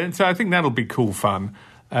 Yeah, and so I think that'll be cool fun.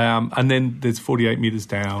 And then there's 48 meters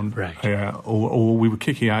down. Right. Yeah. Or we were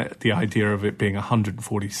kicking out the idea of it being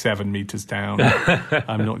 147 meters down.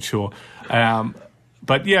 I'm not sure.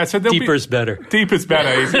 But yeah, so Deeper's better. Deeper's better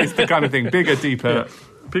is the kind of thing. Bigger, deeper,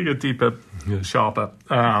 sharper.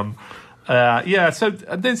 So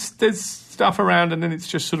there's stuff around, and then it's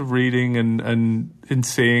just sort of reading and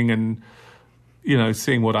seeing and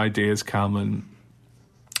seeing what ideas come and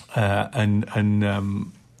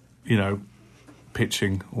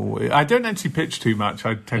pitching. I don't actually pitch too much.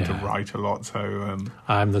 I tend to write a lot. So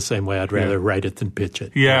I'm the same way. I'd rather write it than pitch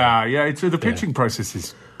it. Yeah. So the pitching process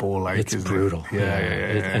is ball-like. It's isn't brutal. It? Yeah.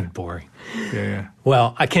 And boring. Yeah.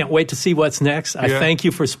 Well, I can't wait to see what's next. I thank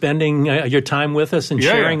you for spending your time with us and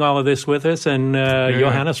sharing all of this with us. And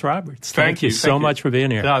Johannes Roberts, thank you so much for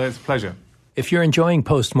being here. No, that's a pleasure. If you're enjoying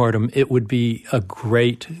Postmortem, it would be a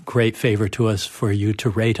great, great favor to us for you to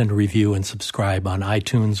rate and review and subscribe on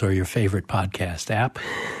iTunes or your favorite podcast app.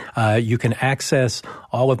 You can access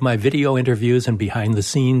all of my video interviews and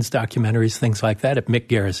behind-the-scenes documentaries, things like that, at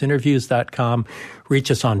mickgarrisinterviews.com.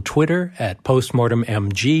 Reach us on Twitter at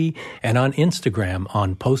PostmortemMG and on Instagram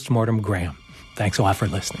on PostmortemGram. Thanks a lot for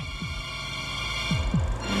listening.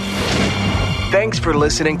 Thanks for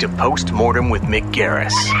listening to Postmortem with Mick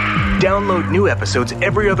Garris. Download new episodes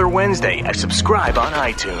every other Wednesday and subscribe on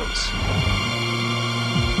iTunes.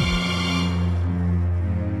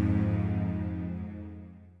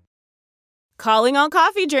 Calling all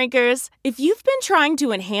coffee drinkers. If you've been trying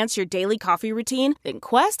to enhance your daily coffee routine, then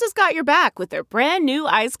Quest has got your back with their brand new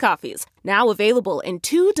iced coffees. Now available in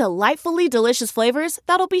 2 delightfully delicious flavors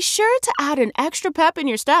that'll be sure to add an extra pep in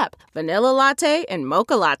your step. Vanilla latte and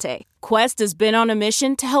mocha latte. Quest has been on a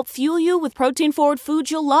mission to help fuel you with protein-forward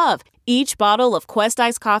foods you'll love. Each bottle of Quest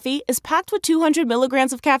Iced Coffee is packed with 200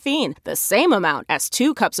 milligrams of caffeine, the same amount as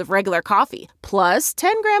 2 cups of regular coffee, plus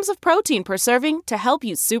 10 grams of protein per serving to help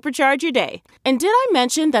you supercharge your day. And did I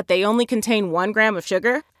mention that they only contain 1 gram of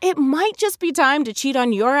sugar? It might just be time to cheat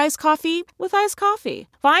on your iced coffee with iced coffee.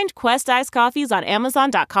 Find Quest Iced Coffees on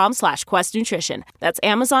Amazon.com/QuestNutrition. That's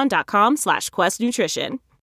Amazon.com/QuestNutrition.